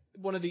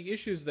one of the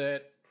issues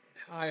that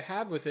I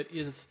have with it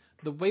is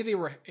the way they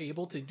were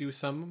able to do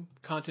some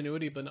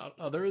continuity but not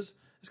others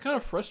is kind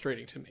of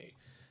frustrating to me.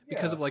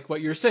 Because of like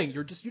what you're saying,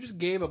 you just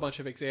gave a bunch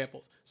of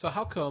examples. So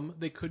how come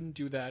they couldn't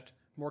do that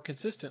more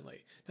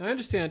consistently? Now I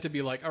understand to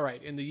be like, all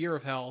right, in the Year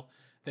of Hell,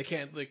 they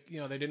can't they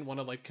didn't want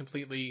to like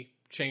completely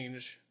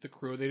change the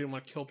crew. They didn't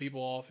want to kill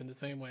people off in the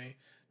same way.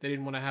 They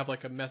didn't want to have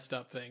like a messed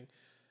up thing.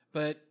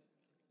 But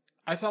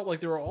I felt like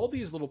there were all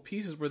these little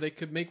pieces where they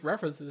could make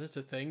references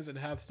to things and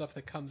have stuff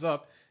that comes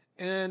up,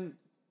 and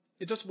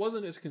it just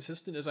wasn't as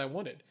consistent as I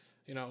wanted.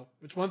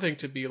 It's one thing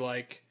to be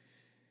like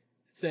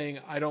saying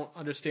I don't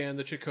understand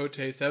the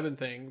Chakotay 7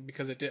 thing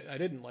because I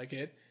didn't like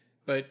it,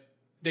 but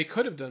they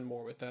could have done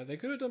more with that. They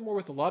could have done more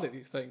with a lot of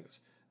these things.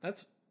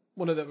 That's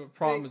one of the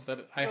problems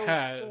that I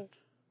had. So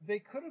they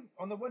could have,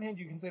 on the one hand,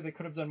 you can say they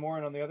could have done more,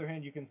 and on the other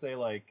hand, you can say,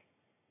 like,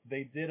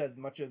 they did as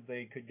much as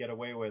they could get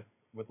away with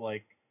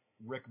like,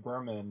 Rick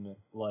Berman,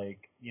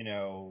 like,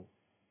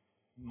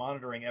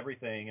 monitoring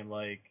everything and,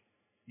 like,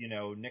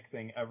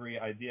 nixing every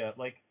idea.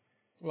 Like,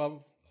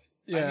 well,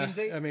 yeah,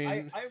 I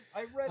read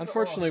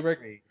unfortunately, the oral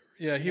history,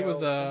 Rick,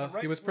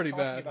 he was pretty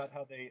bad. About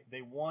how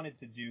they wanted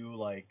to do,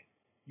 like,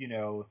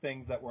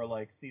 things that were,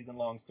 like,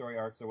 season-long story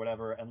arcs or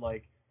whatever, and,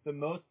 like, the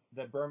most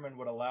that Berman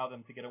would allow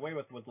them to get away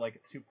with was,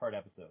 like, 2-part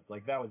episodes.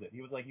 Like, that was it.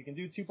 He was like, you can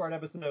do 2-part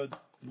episodes,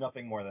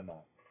 nothing more than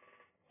that.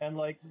 And,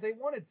 like, they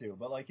wanted to,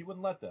 but, like, he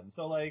wouldn't let them.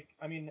 So, like,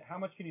 I mean, how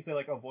much can you say,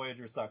 like, oh,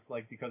 Voyager sucks,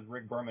 like, because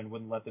Rick Berman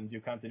wouldn't let them do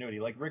continuity?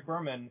 Like, Rick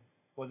Berman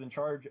was in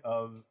charge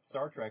of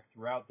Star Trek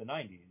throughout the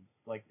 90s.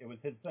 Like, it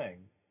was his thing.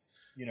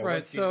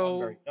 Right,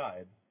 so he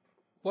died.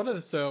 All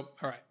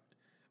right.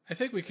 I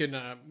think we can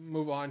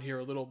move on here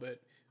a little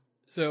bit.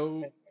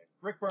 So,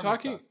 Rick Berman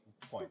sucks, is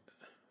the point.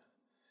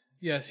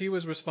 Yes, he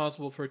was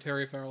responsible for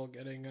Terry Farrell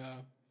getting,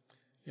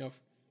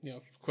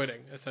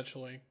 quitting,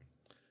 essentially.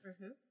 For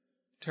who?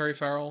 Terry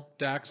Farrell,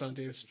 Dax on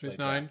Deep Space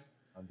Nine.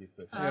 On Deep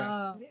Space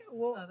Nine. Yeah.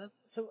 Well,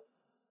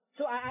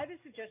 so I have a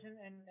suggestion,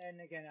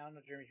 and again, I don't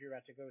know, Jeremy, if you're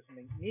about to go with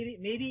something.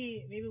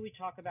 Maybe we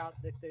talk about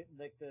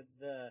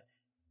the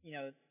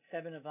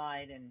Seven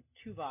Divide and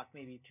Tuvok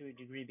maybe to a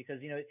degree, because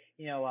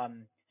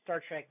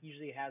Star Trek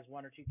usually has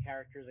 1 or 2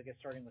 characters, I guess,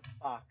 starting with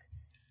Spock,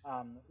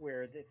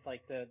 where it's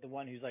like the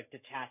one who's like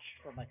detached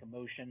from like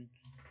emotion,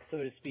 so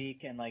to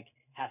speak, and like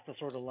has to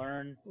sort of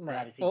learn. Right.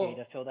 And obviously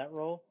Data fill that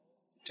role.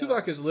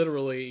 Tuvok is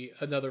literally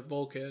another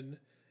Vulcan,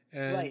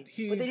 and right.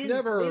 he's but they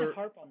didn't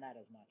harp on that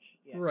as much.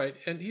 Yeah. Right,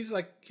 and he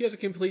has a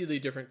completely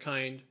different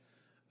kind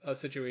of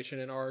situation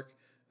and arc.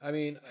 I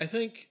mean, I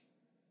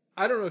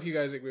don't know if you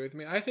guys agree with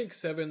me. I think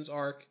Seven's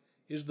arc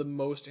is the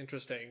most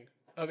interesting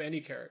of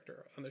any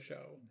character on the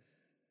show.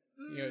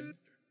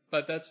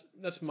 But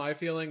that's my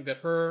feeling, that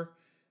her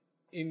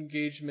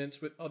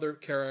engagements with other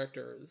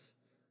characters,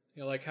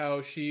 like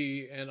how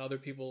she and other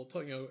people,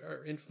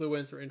 are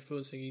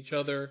influencing each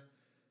other.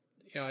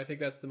 I think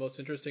that's the most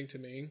interesting to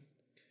me.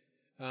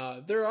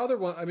 There are other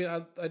ones. I mean,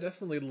 I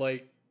definitely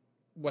like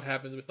what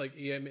happens with like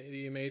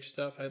EMH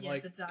stuff. I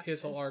like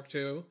his whole arc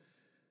too.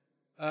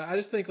 I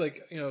just think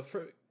like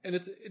and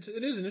it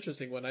is an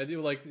interesting one. I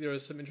do like there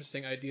was some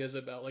interesting ideas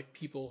about like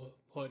peoplehood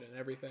and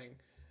everything.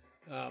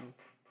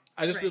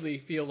 I just really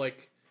feel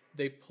like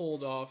they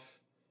pulled off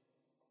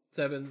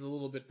Sevens a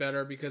little bit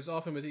better, because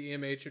often with the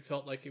EMH it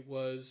felt like it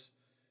was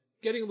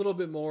getting a little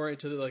bit more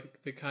into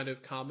the kind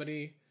of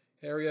comedy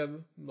area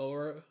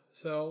more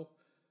so.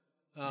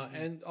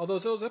 And although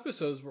those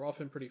episodes were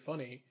often pretty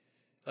funny,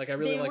 like I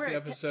really liked the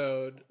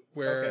episode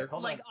where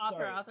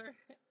Author.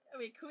 I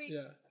mean, can we?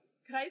 Yeah.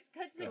 Could I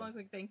just say one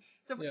quick thing?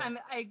 So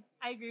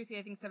I agree with you.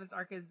 I think Seven's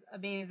arc is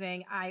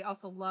amazing. I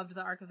also loved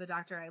the arc of the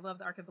Doctor. I love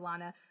the arc of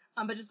B'Elanna.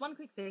 But just one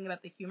quick thing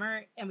about the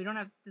humor, and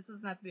this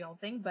doesn't have to be a whole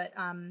thing, but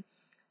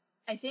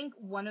I think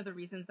one of the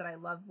reasons that I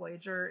love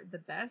Voyager the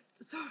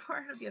best so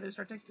far of the other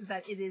Star Trek is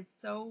that it is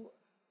so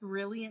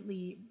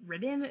brilliantly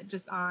written,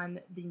 just on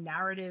the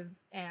narrative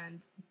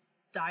and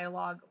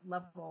dialogue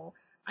level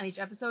on each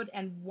episode.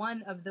 And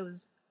one of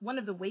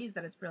the ways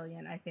that it's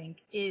brilliant, I think,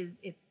 is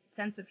its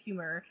sense of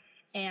humor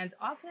and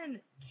often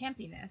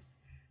campiness,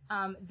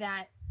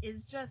 that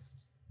is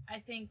just, I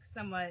think,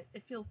 somewhat,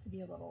 it feels to be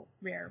a little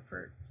rare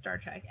for Star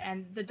Trek.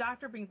 And the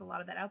Doctor brings a lot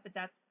of that out,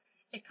 but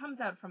it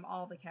comes out from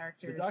all the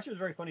characters. The Doctor is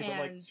very funny, but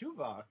like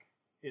Tuvok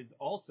is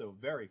also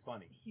very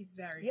funny. He's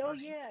very funny. Oh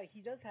yeah,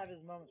 he does have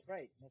his moments,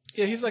 right?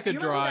 Yeah, he's like he's a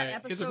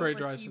very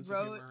dry sense of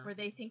humor. Where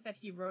they think that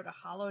he wrote a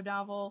holo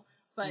novel,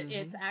 but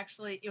it was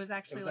actually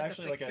like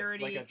a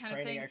security like a kind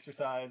training of thing.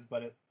 exercise,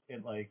 but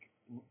it like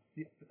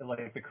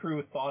the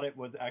crew thought it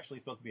was actually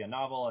supposed to be a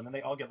novel, and then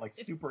they all get like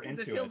super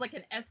into it. It feels like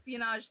an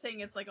espionage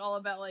thing. It's like all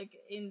about like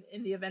in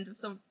the event of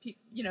some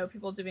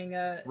people doing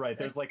a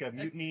there's like a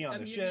mutiny on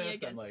the ship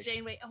against like,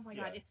 Janeway. Oh my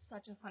god, it's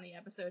such a funny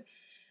episode.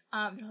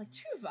 They're like,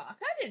 Tuvok,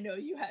 I didn't know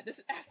you had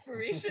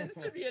aspirations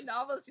to be a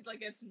novelist. He's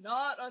like, it's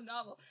not a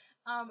novel.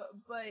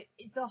 But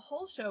the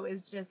whole show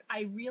is just,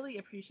 I really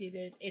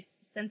appreciated its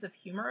sense of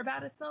humor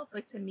about itself.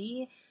 Like, to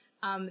me,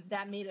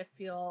 that made it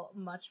feel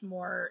much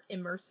more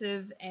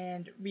immersive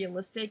and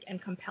realistic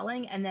and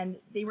compelling. And then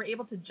they were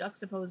able to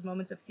juxtapose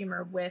moments of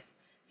humor with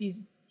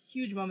these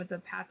huge moments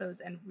of pathos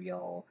and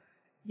real,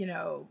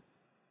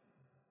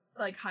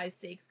 like high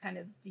stakes, kind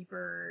of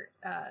deeper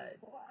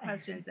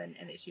questions and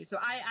issues. So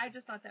I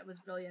just thought that was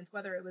brilliant,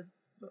 whether it was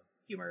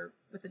humor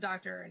with the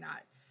Doctor or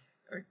not.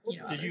 Or,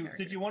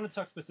 did you want to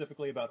talk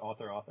specifically about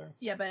author?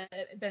 Yeah, but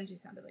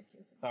Benji sounded like he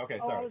was. Okay,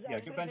 sorry.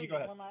 Benji, go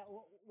ahead.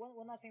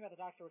 One last thing about the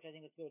Doctor, which I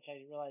think is good, which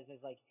I realized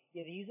is like,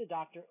 yeah, to use a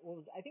Doctor.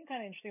 Well, I think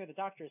kind of interesting with the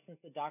Doctor is since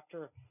the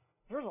Doctor.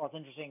 First of all, it's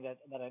interesting that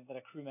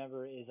a crew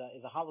member is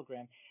a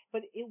hologram,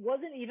 but it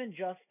wasn't even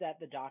just that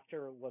the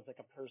Doctor was like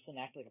a person,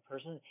 acting like a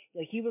person.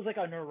 Like he was like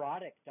a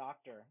neurotic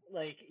Doctor.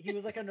 Like he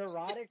was like a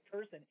neurotic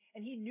person,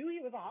 and he knew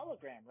he was a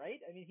hologram, right?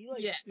 I mean, he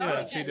like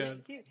he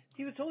did.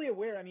 He was totally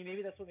aware. I mean,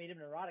 maybe that's what made him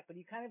neurotic, but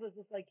he kind of was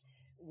this like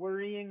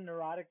worrying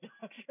neurotic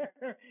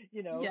Doctor,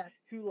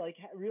 who like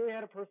really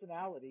had a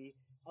personality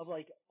of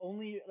like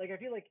only like I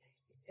feel like,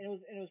 and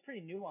it was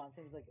pretty nuanced.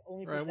 It was like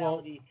only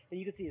personality that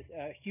you could see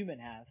a human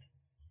has.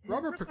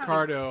 Robert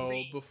Picardo,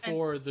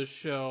 before the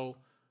show,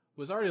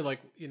 was already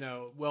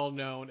well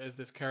known as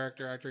this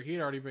character actor. He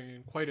had already been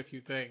in quite a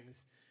few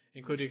things,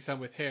 including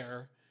some with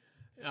hair.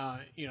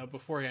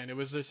 Beforehand, it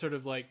was just sort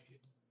of like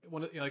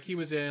he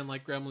was in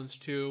like Gremlins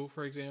 2,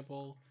 for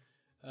example.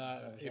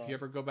 If you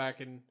ever go back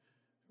and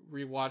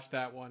rewatch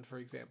that one, for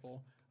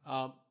example.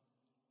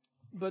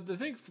 But the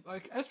thing,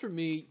 like as for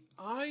me,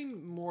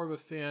 I'm more of a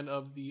fan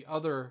of the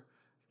other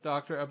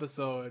Doctor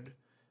episode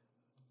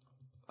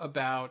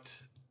about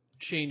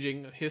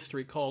changing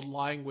history called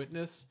Lying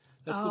Witness.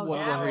 That's the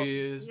one where he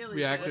is really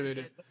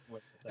reactivated.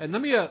 Good. And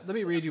let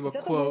me read you a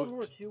quote. The World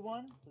War II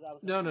one?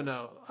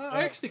 No.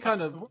 I actually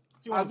kind of.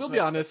 I will be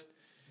honest.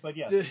 But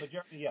yes,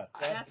 yes,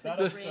 that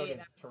episode is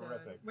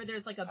terrific. Where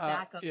there's like a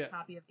backup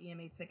copy of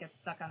EMA tickets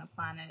stuck on a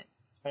planet.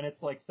 And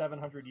it's like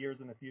 700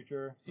 years in the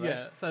future. Right?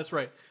 Yes, that's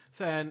right.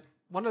 And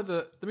let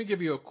me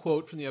give you a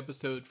quote from the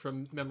episode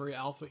from Memory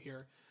Alpha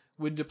here.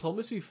 When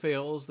diplomacy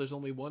fails, there's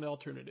only one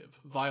alternative: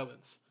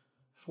 violence.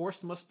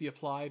 Force must be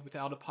applied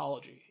without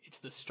apology. It's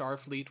the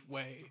Starfleet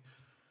way.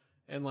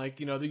 And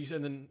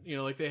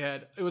they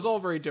had, it was all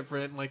very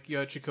different. Like you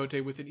had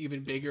Chakotay with an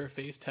even bigger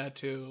face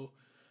tattoo.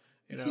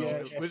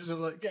 Which is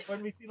like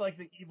when we see like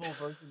the evil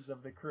versions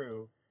of the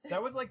crew,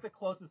 that was like the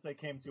closest they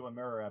came to a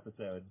Mirror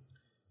episode.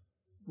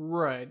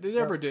 Right, they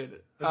never did.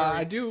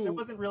 It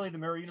wasn't really the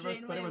Mirror Universe,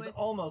 but it was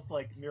almost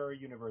like Mirror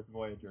Universe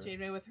Voyager.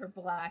 Janeway with her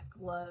black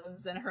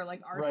gloves and her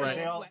like arsenal. Right,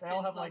 they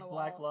all have like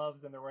black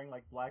gloves and they're wearing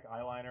like black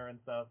eyeliner and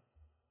stuff.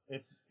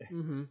 It's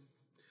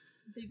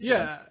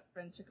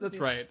that's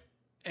right.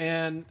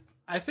 And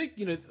I think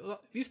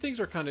these things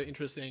are kind of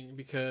interesting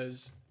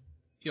because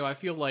I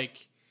feel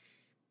like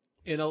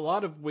in a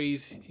lot of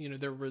ways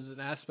there was an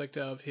aspect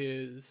of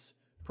his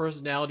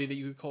personality that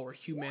you could call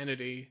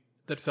humanity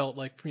that felt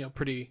like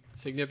pretty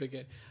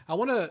significant. I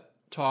want to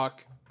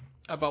talk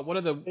about one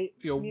of the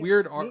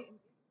weird art.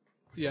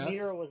 Yes.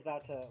 Mira was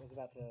about to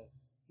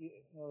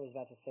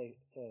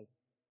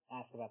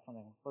ask about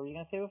something. What were you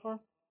gonna say before?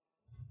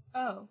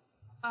 Oh,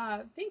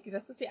 thank you.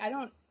 That's okay. I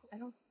don't.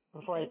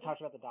 Before I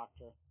talked about the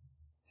Doctor.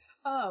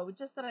 Oh,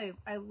 just that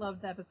I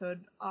loved the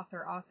episode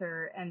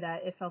author, and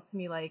that it felt to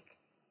me like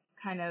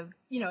kind of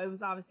it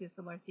was obviously a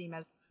similar theme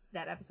as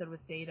that episode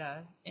with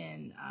Data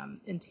in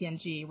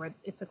TNG, where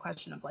it's a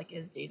question of like,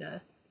 is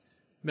Data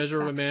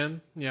Measure of a Man?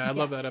 Yeah, I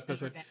love that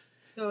episode.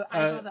 So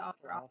I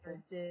thought the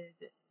author did,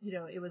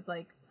 it was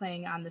like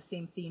playing on the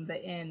same theme,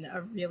 but in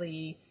a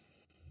really,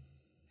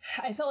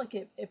 I felt like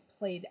it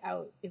played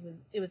out. It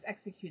was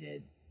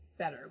executed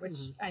better, which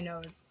I know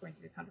is going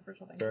to be a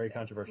controversial thing. Very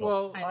controversial.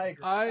 Well, I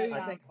agree.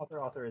 I think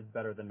author is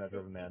better than Measure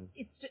of a Man.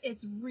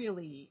 It's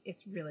really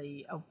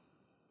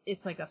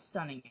it's like a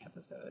stunning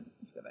episode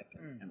if you go back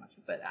and watch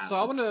it. But so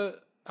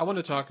I want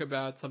to talk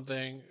about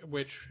something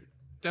which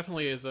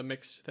definitely is a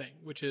mixed thing,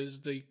 which is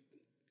the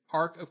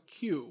arc of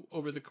Q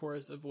over the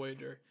course of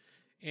Voyager.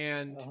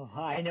 And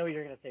I know what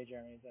you're going to say,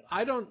 Jeremy. But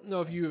I don't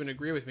know if you even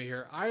agree with me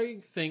here.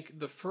 I think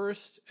the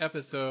first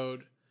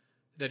episode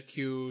that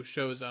Q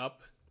shows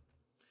up,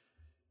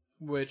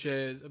 which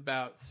is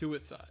about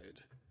suicide.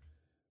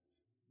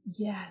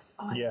 Yes.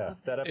 Oh, yeah,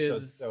 that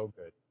episode's so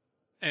good.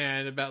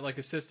 And about like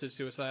assisted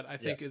suicide, I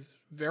think is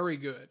very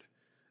good.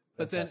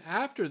 But then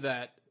after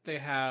that, they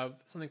have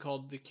something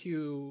called the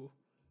Q,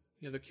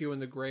 the Q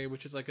and the Gray,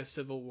 which is like a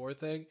Civil War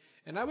thing.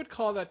 And I would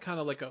call that kind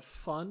of like a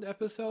fun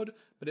episode,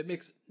 but it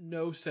makes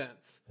no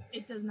sense.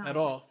 It does not at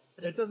all.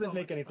 It doesn't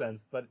make any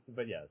sense, but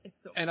yes.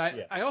 It's so and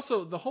I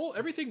also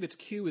everything that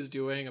Q is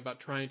doing about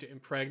trying to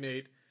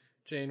impregnate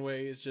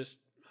Janeway is just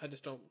I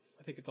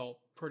think it's all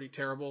pretty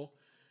terrible.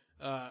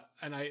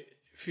 And I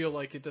feel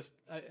like it just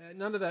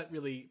none of that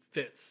really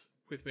fits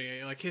with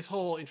me. Like his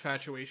whole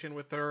infatuation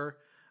with her,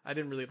 I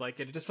didn't really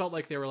like it. It just felt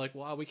like they were like,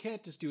 well, we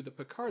can't just do the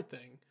Picard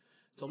thing,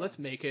 so let's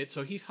make it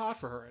so he's hot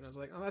for her. And I was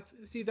like, oh,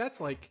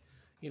 that's like,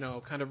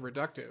 kind of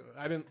reductive.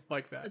 I didn't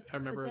like that. I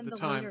remember at the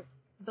time.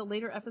 The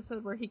later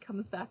episode where he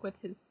comes back with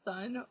his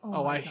son.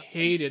 Oh, I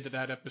hated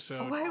that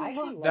episode. Oh, I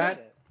loved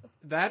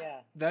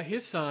that. That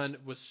his son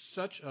was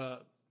such a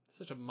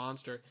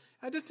monster.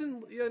 I just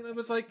didn't. It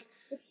was like.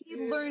 But he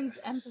learns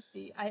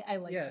empathy. I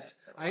like that. Yes,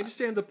 I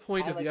understand the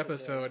point of the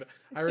episode.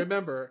 I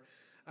remember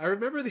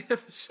the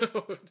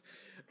episode,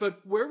 but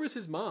where was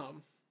his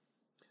mom?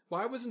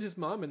 Why wasn't his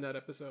mom in that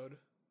episode?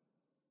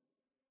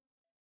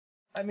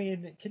 I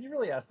mean, can you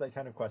really ask that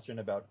kind of question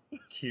about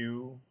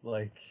Q?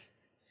 Like,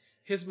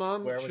 his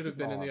mom should have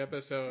been in the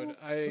episode.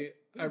 It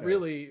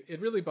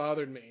really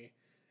bothered me.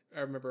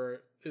 I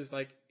remember he's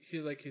like,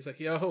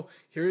 yo,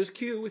 here's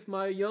Q with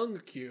my young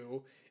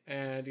Q,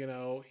 and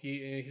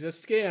he's a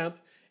scamp,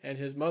 and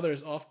his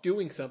mother's off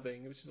doing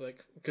something, which is like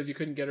because you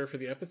couldn't get her for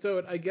the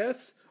episode, I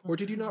guess, or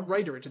did you not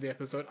write her into the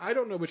episode? I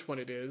don't know which one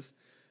it is,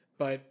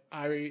 but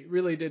I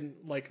really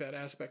didn't like that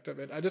aspect of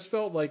it. I just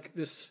felt like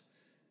this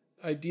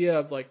idea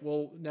of like,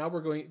 well, now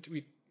we're going to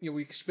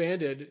we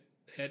expanded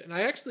it, and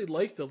I actually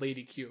liked the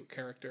Lady Q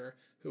character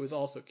who was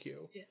also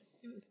Q. Yeah.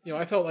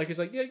 I felt like he's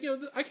like,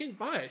 I can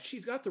buy it.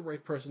 She's got the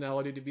right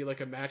personality to be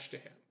like a match to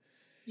him.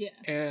 Yeah.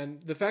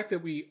 And the fact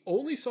that we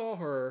only saw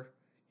her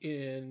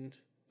in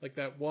like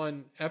that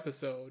one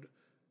episode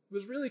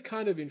was really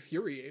kind of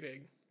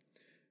infuriating.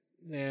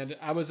 And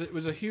it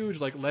was a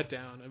huge like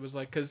letdown. It was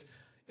like, cause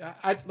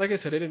like I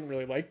said, I didn't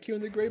really like Q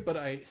in the Grave, but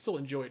I still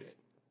enjoyed it.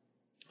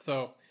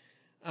 So,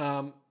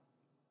 and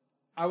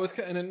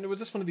then it was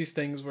just one of these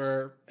things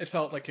where it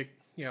felt like it,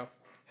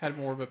 had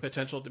more of a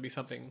potential to be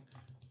something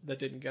that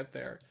didn't get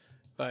there.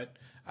 But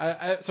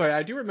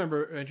I do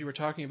remember when you were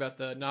talking about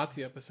the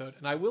Nazi episode,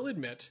 and I will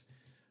admit,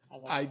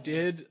 I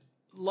did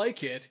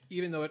like it,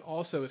 even though it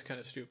also is kind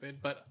of stupid.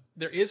 But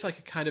there is like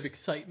a kind of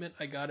excitement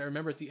I got. I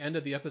remember at the end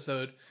of the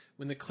episode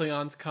when the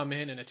Klingons come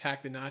in and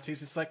attack the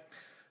Nazis. It's like,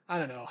 I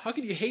don't know, how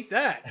can you hate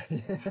that?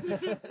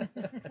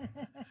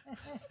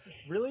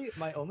 Really,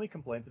 my only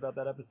complaints about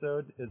that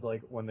episode is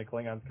like when the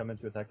Klingons come in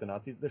to attack the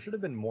Nazis. There should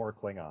have been more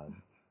Klingons.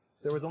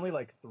 There was only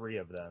like 3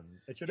 of them.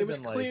 It should have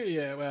been clear, like.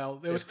 Yeah, well,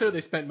 it was clear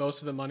they spent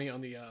most of the money on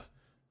the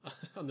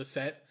on the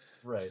set.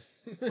 Right,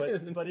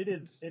 but it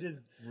is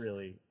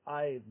really.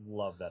 I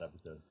love that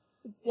episode.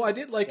 Well, I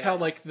did like how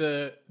like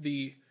the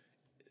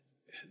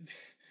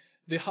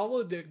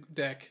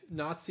holodeck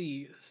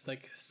Nazi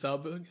like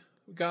sub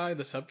guy,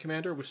 the sub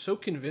commander, was so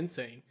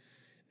convincing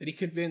that he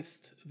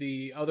convinced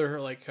the other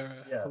like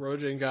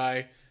Hirogen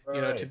guy,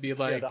 to be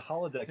like the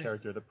holodeck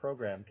character, the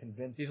program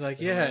convinced. He's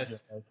like, yes,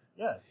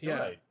 you're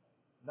right.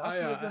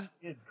 Nazism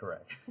is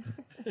correct.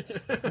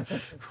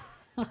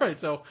 Right,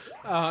 so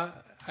I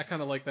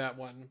kind of like that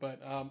one,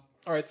 but all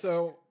right,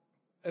 so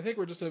I think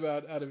we're just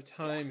about out of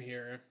time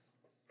here.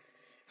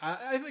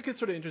 I think it's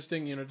sort of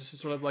interesting, just to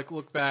sort of like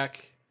look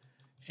back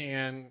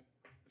and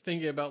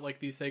thinking about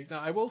like these things. Now,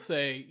 I will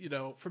say,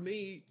 for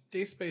me,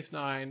 Deep Space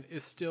Nine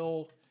is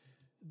still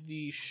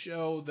the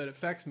show that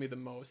affects me the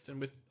most,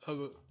 and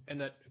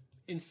that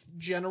in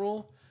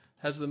general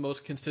has the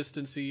most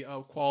consistency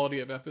of quality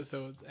of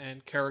episodes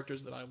and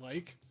characters that I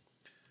like.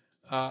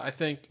 I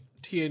think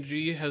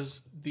TNG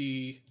has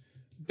the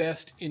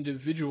best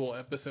individual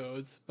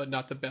episodes, but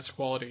not the best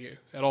quality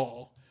at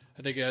all.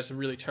 I think it has some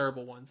really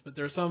terrible ones, but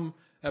there are some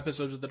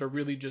episodes that are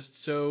really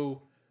just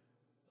so,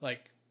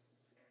 like,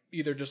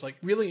 either just like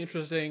really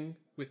interesting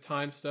with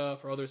time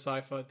stuff or other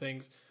sci-fi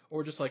things,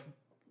 or just like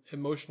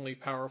emotionally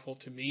powerful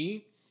to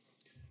me,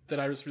 that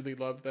I just really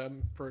love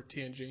them for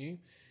TNG.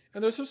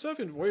 And there's some stuff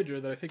in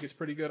Voyager that I think is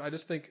pretty good. I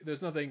just think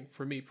there's nothing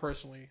for me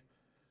personally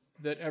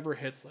that ever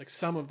hits like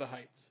some of the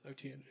heights of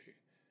TNG.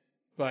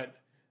 But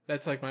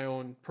that's like my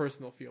own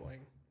personal feeling.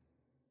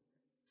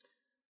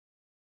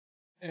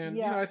 And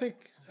I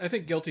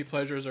think guilty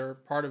pleasures are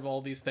part of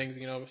all these things.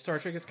 Star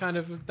Trek is kind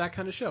of that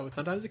kind of show.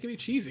 Sometimes it can be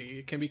cheesy,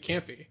 it can be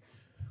campy.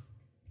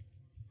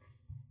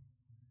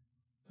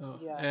 Oh,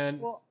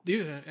 and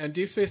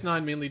Deep Space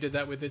Nine mainly did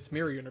that with its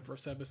Mirror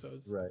Universe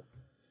episodes. Right.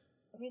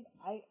 I mean,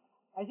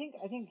 I think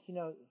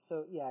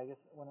so yeah. I guess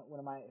one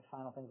of my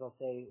final things I'll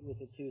say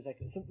with it too is like,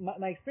 so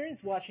my experience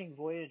watching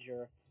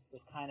Voyager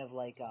was kind of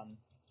like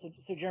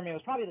so Jeremy, it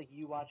was probably like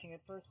you watching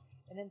it first,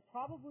 and then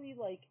probably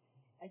like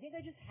I think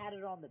I just had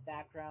it on the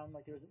background.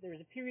 Like there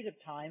was a period of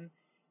time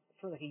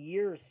for like a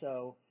year or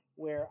so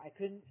where I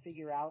couldn't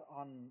figure out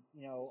on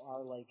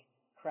our like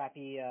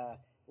crappy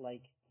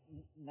like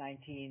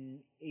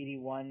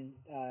 1981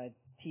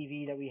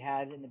 TV that we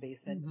had in the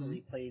basement where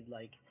we played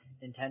like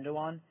Nintendo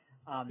on.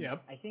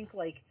 Yep. I think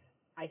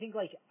I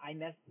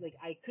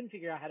couldn't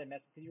figure out how to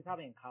mess because you're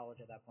probably in college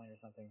at that point or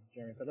something,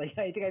 Jeremy. But like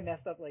I think I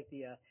messed up like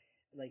the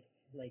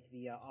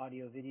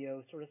audio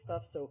video sort of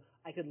stuff, so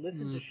I could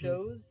listen to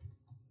shows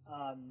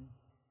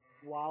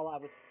while I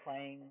was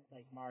playing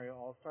like Mario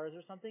All Stars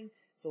or something.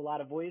 So a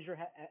lot of Voyager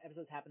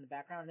episodes happened in the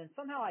background, and then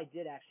somehow I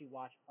did actually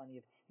watch plenty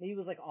of. Maybe it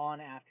was like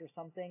on after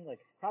something, like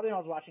probably when I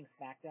was watching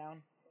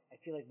SmackDown. I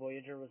feel like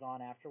Voyager was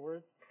on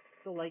afterwards.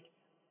 So like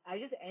I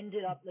just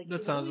ended up like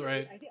that sounds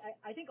right.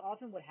 I think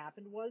often what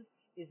happened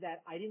is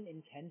that I didn't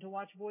intend to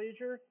watch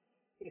Voyager.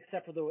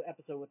 except for the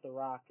episode with the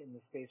Rock and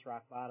the space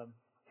rock bottom.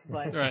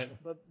 But right,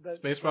 but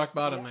space rock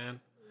bottom, yeah, man.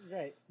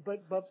 Right,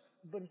 but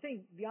the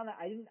thing beyond that,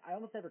 I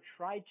almost never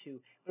tried to,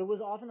 but it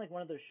was often like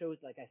one of those shows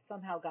like I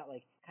somehow got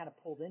like kind of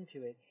pulled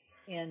into it,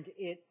 and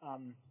it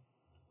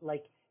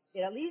like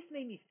it at least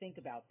made me think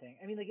about things.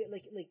 I mean, like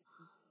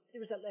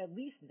there was at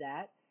least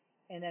that,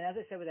 and then as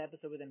I said with the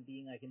episode with them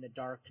being like in the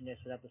darkness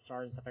without the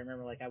stars and stuff, I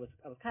remember like I was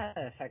kind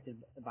of affected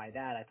by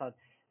that. I thought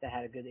that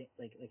had a good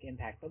like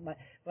impact. But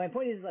my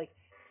point is like,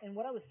 and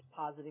what I was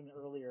positing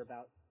earlier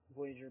about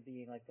Voyager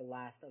being like the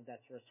last of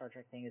that sort of Star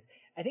Trek thing is,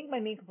 I think my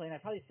main complaint, I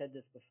probably said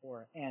this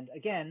before, and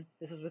again,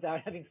 this is without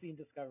having seen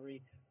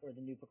Discovery or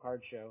the new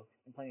Picard show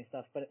and plenty of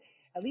stuff, but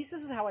at least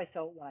this is how I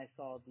felt when I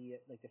saw the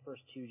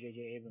first two J.J.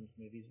 Abrams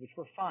movies, which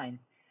were fine.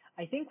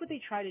 I think what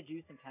they try to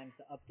do sometimes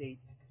to update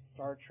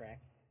Star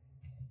Trek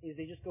is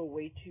they just go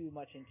way too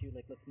much into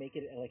like, let's make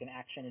it like an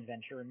action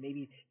adventure and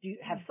maybe do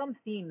have some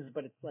themes,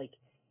 but it's like,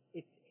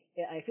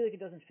 I feel like it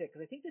doesn't fit,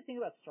 because I think the thing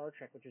about Star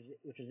Trek,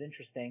 which is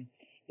interesting,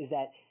 is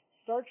that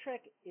Star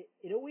Trek,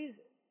 it always,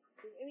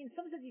 I mean,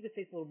 sometimes you could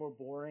say it's a little more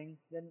boring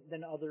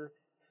than other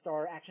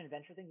Star action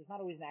adventure things. It's not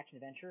always an action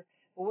adventure,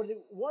 but what it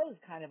was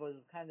kind of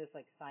this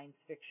like science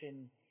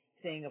fiction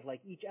thing of like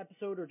each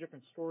episode or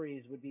different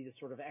stories would be the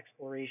sort of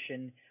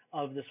exploration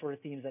of the sort of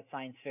themes that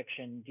science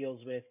fiction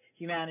deals with: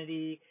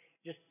 humanity,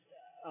 just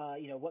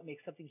what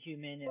makes something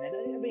human, and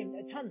I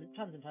mean tons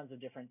and tons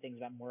of different things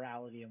about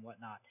morality and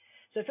whatnot.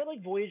 So I felt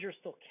like Voyager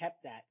still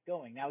kept that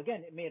going. Now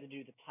again, it may have to do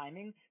with the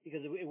timing,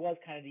 because it was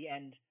kind of the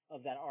end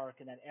of that arc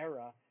and that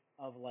era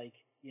of like,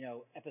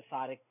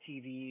 episodic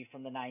TV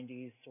from the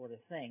 90s sort of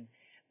thing.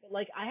 But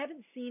like, I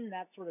haven't seen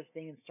that sort of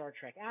thing in Star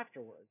Trek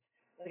afterwards.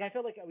 Like, I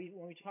felt like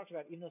when we talked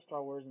about, even though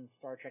Star Wars and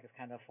Star Trek is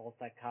kind of a false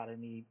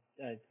dichotomy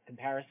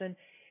comparison,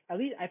 at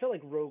least I felt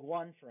like Rogue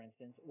One, for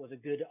instance, was a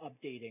good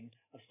updating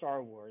of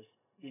Star Wars,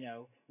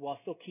 while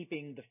still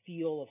keeping the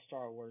feel of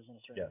Star Wars in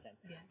a certain sense.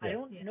 Yeah. I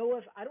don't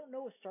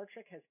know if Star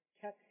Trek has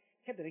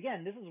kept it.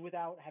 Again, this is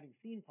without having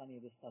seen plenty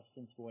of this stuff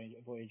since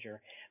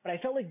Voyager, but I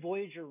felt like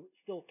Voyager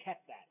still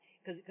kept that,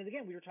 because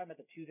again, we were talking about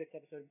the Tuvix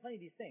episode and plenty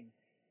of these things.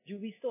 Do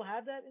we still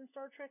have that in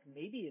Star Trek?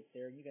 Maybe it's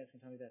there, and you guys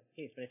can tell me that's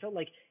the case. But I felt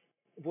like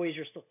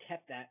Voyager still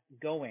kept that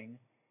going,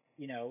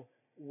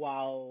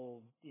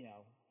 while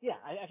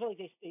I felt like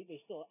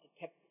they still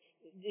kept,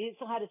 it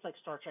still had its like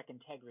Star Trek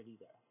integrity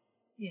there.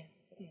 Yeah.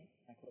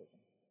 My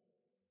closing.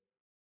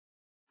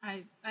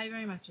 I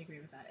very much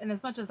agree with that. And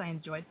as much as I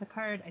enjoyed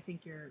Picard, I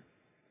think you're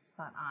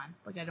spot on.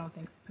 Like, I don't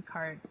think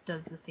Picard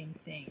does the same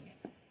thing.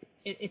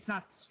 It's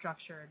not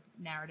structured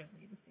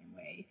narratively the same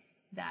way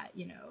that,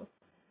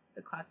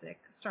 the classic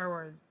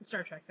Star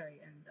Trek,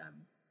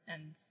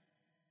 and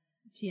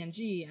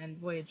TNG and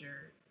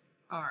Voyager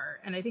are.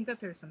 And I think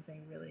that there's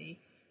something really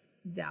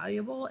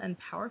valuable and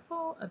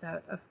powerful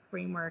about a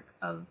framework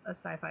of a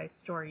sci-fi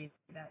story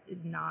that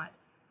is not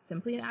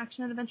simply an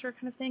action and adventure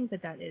kind of thing,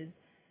 but that is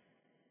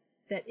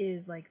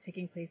like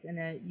taking place in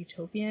a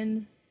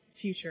utopian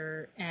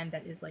future, and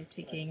that is like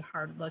taking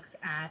hard looks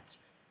at,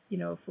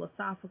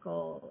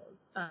 philosophical,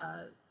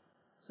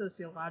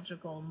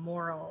 sociological,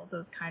 moral,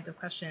 those kinds of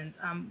questions.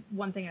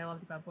 One thing I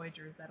loved about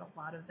Voyager is that a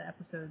lot of the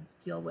episodes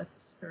deal with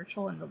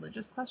spiritual and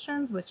religious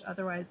questions, which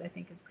otherwise I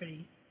think is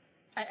pretty,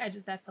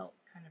 that felt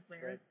kind of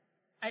rare.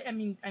 Right. I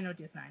mean, I know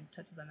DS9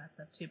 touches on that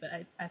stuff too, but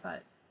I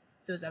thought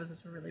those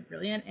episodes were really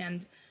brilliant.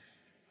 And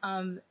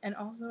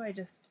also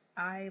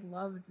I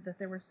loved that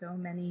there were so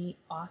many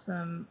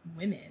awesome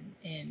women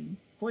in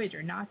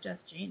Voyager, not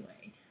just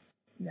Janeway.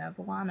 You have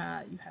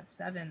B'Elanna, you have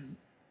Seven.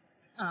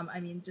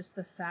 I mean, just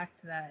the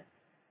fact that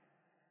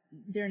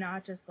they're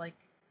not just like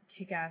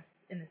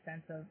kick-ass in the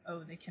sense of,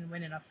 oh, they can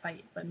win in a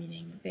fight, but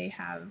meaning they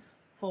have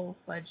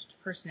full-fledged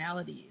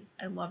personalities.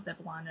 I love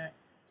that B'Elanna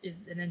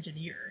is an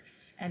engineer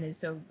and is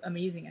so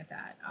amazing at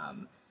that.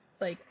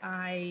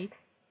 I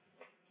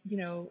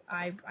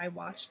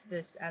watched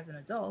this as an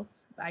adult.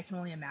 I can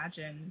only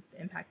imagine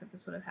the impact that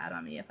this would have had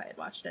on me if I had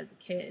watched it as a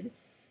kid.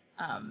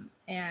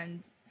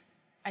 And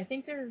I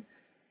think there's,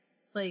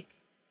 like,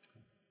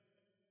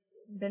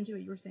 Benji,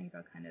 what you were saying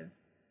about kind of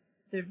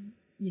the,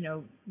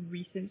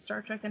 recent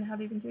Star Trek and how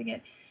they've been doing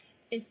it,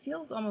 it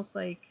feels almost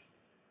like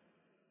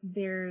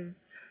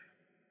there's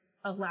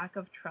a lack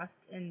of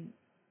trust in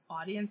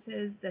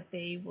audiences that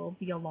they will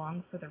be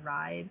along for the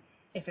ride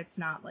if it's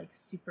not, like,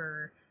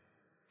 super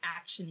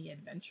action-y,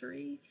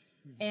 adventure-y.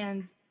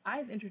 And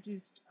I've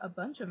introduced a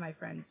bunch of my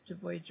friends to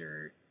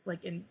Voyager,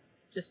 like, in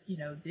just,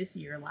 this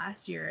year,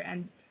 last year,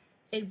 and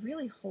it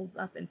really holds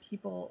up and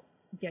people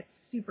get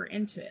super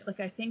into it.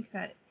 Like, I think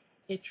that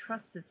it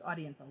trusts its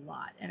audience a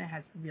lot, and it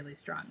has really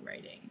strong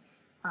writing,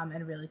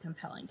 and really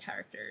compelling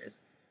characters.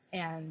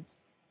 And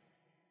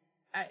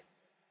I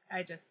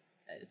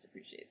just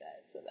appreciate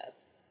that. So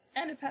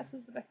and it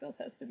passes the Bechdel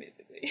test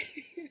amazingly.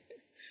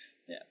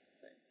 Yeah.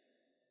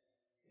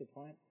 Good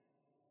point.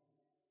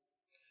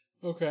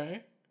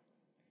 Okay.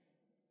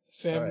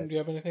 Sam, right. Do you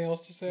have anything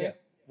else to say? Yeah.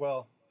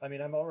 Well, I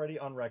mean, I'm already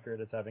on record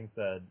as having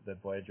said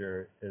that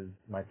Voyager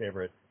is my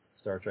favorite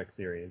Star Trek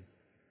series.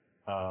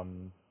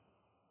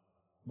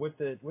 with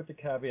the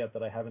caveat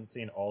that I haven't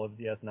seen all of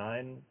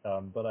DS9,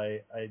 but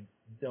I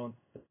don't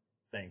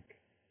think.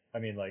 I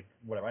mean, like,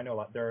 whatever. I know a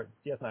lot.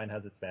 DS9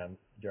 has its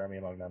fans, Jeremy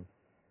among them,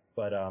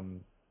 but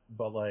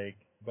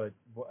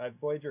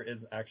Voyager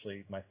is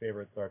actually my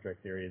favorite Star Trek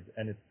series,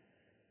 and it's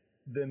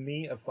the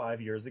me of 5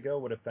 years ago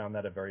would have found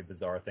that a very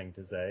bizarre thing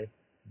to say,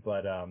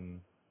 but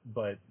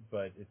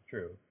it's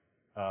true.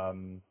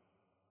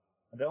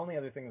 The only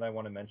other thing that I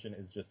want to mention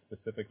is just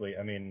specifically,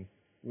 I mean,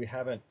 we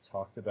haven't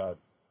talked about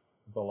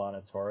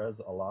B'Elanna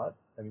Torres a lot.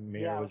 I mean,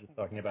 Mira was just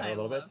talking about her a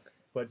little bit,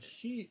 but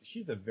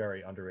she's a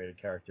very underrated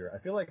character. I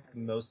feel like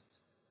most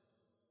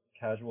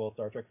casual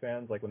Star Trek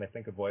fans, like when they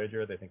think of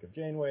Voyager, they think of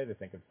Janeway, they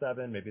think of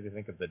Seven, maybe they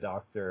think of the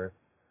Doctor,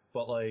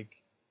 but like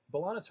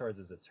B'Elanna Torres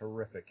is a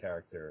terrific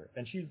character,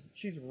 and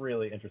she's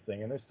really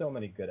interesting, and there's so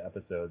many good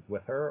episodes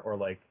with her, or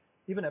like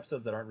even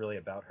episodes that aren't really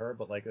about her,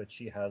 but like that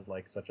she has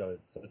like such a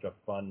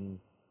fun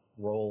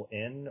role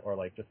in, or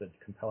like just a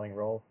compelling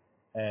role,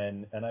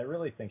 and I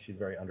really think she's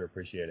very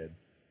underappreciated.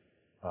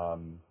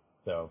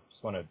 So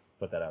just want to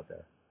put that out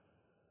there.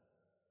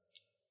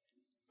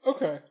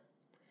 Okay.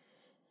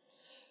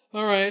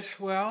 All right.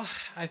 Well,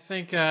 I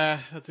think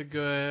that's a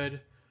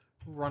good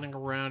running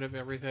around of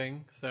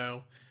everything.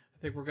 So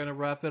I think we're going to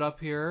wrap it up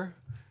here.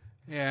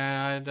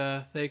 And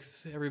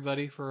thanks,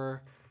 everybody,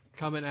 for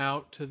coming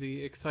out to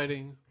the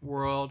exciting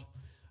world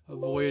of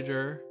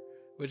Voyager,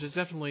 which is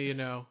definitely,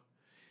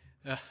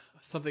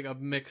 something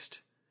of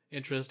mixed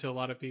interest to a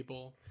lot of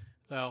people.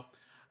 So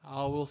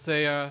I will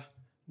say,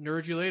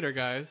 nerd you later,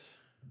 guys.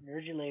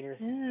 Nerd you later.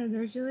 Yeah,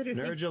 nerd you later.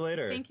 Nerd you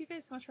later. Thank you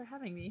guys so much for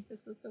having me.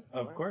 This was so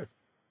fun. Of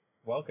course.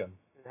 Welcome.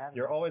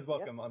 You're always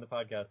welcome on the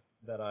podcast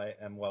that I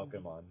am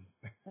welcome on.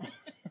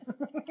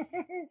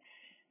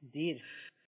 Indeed.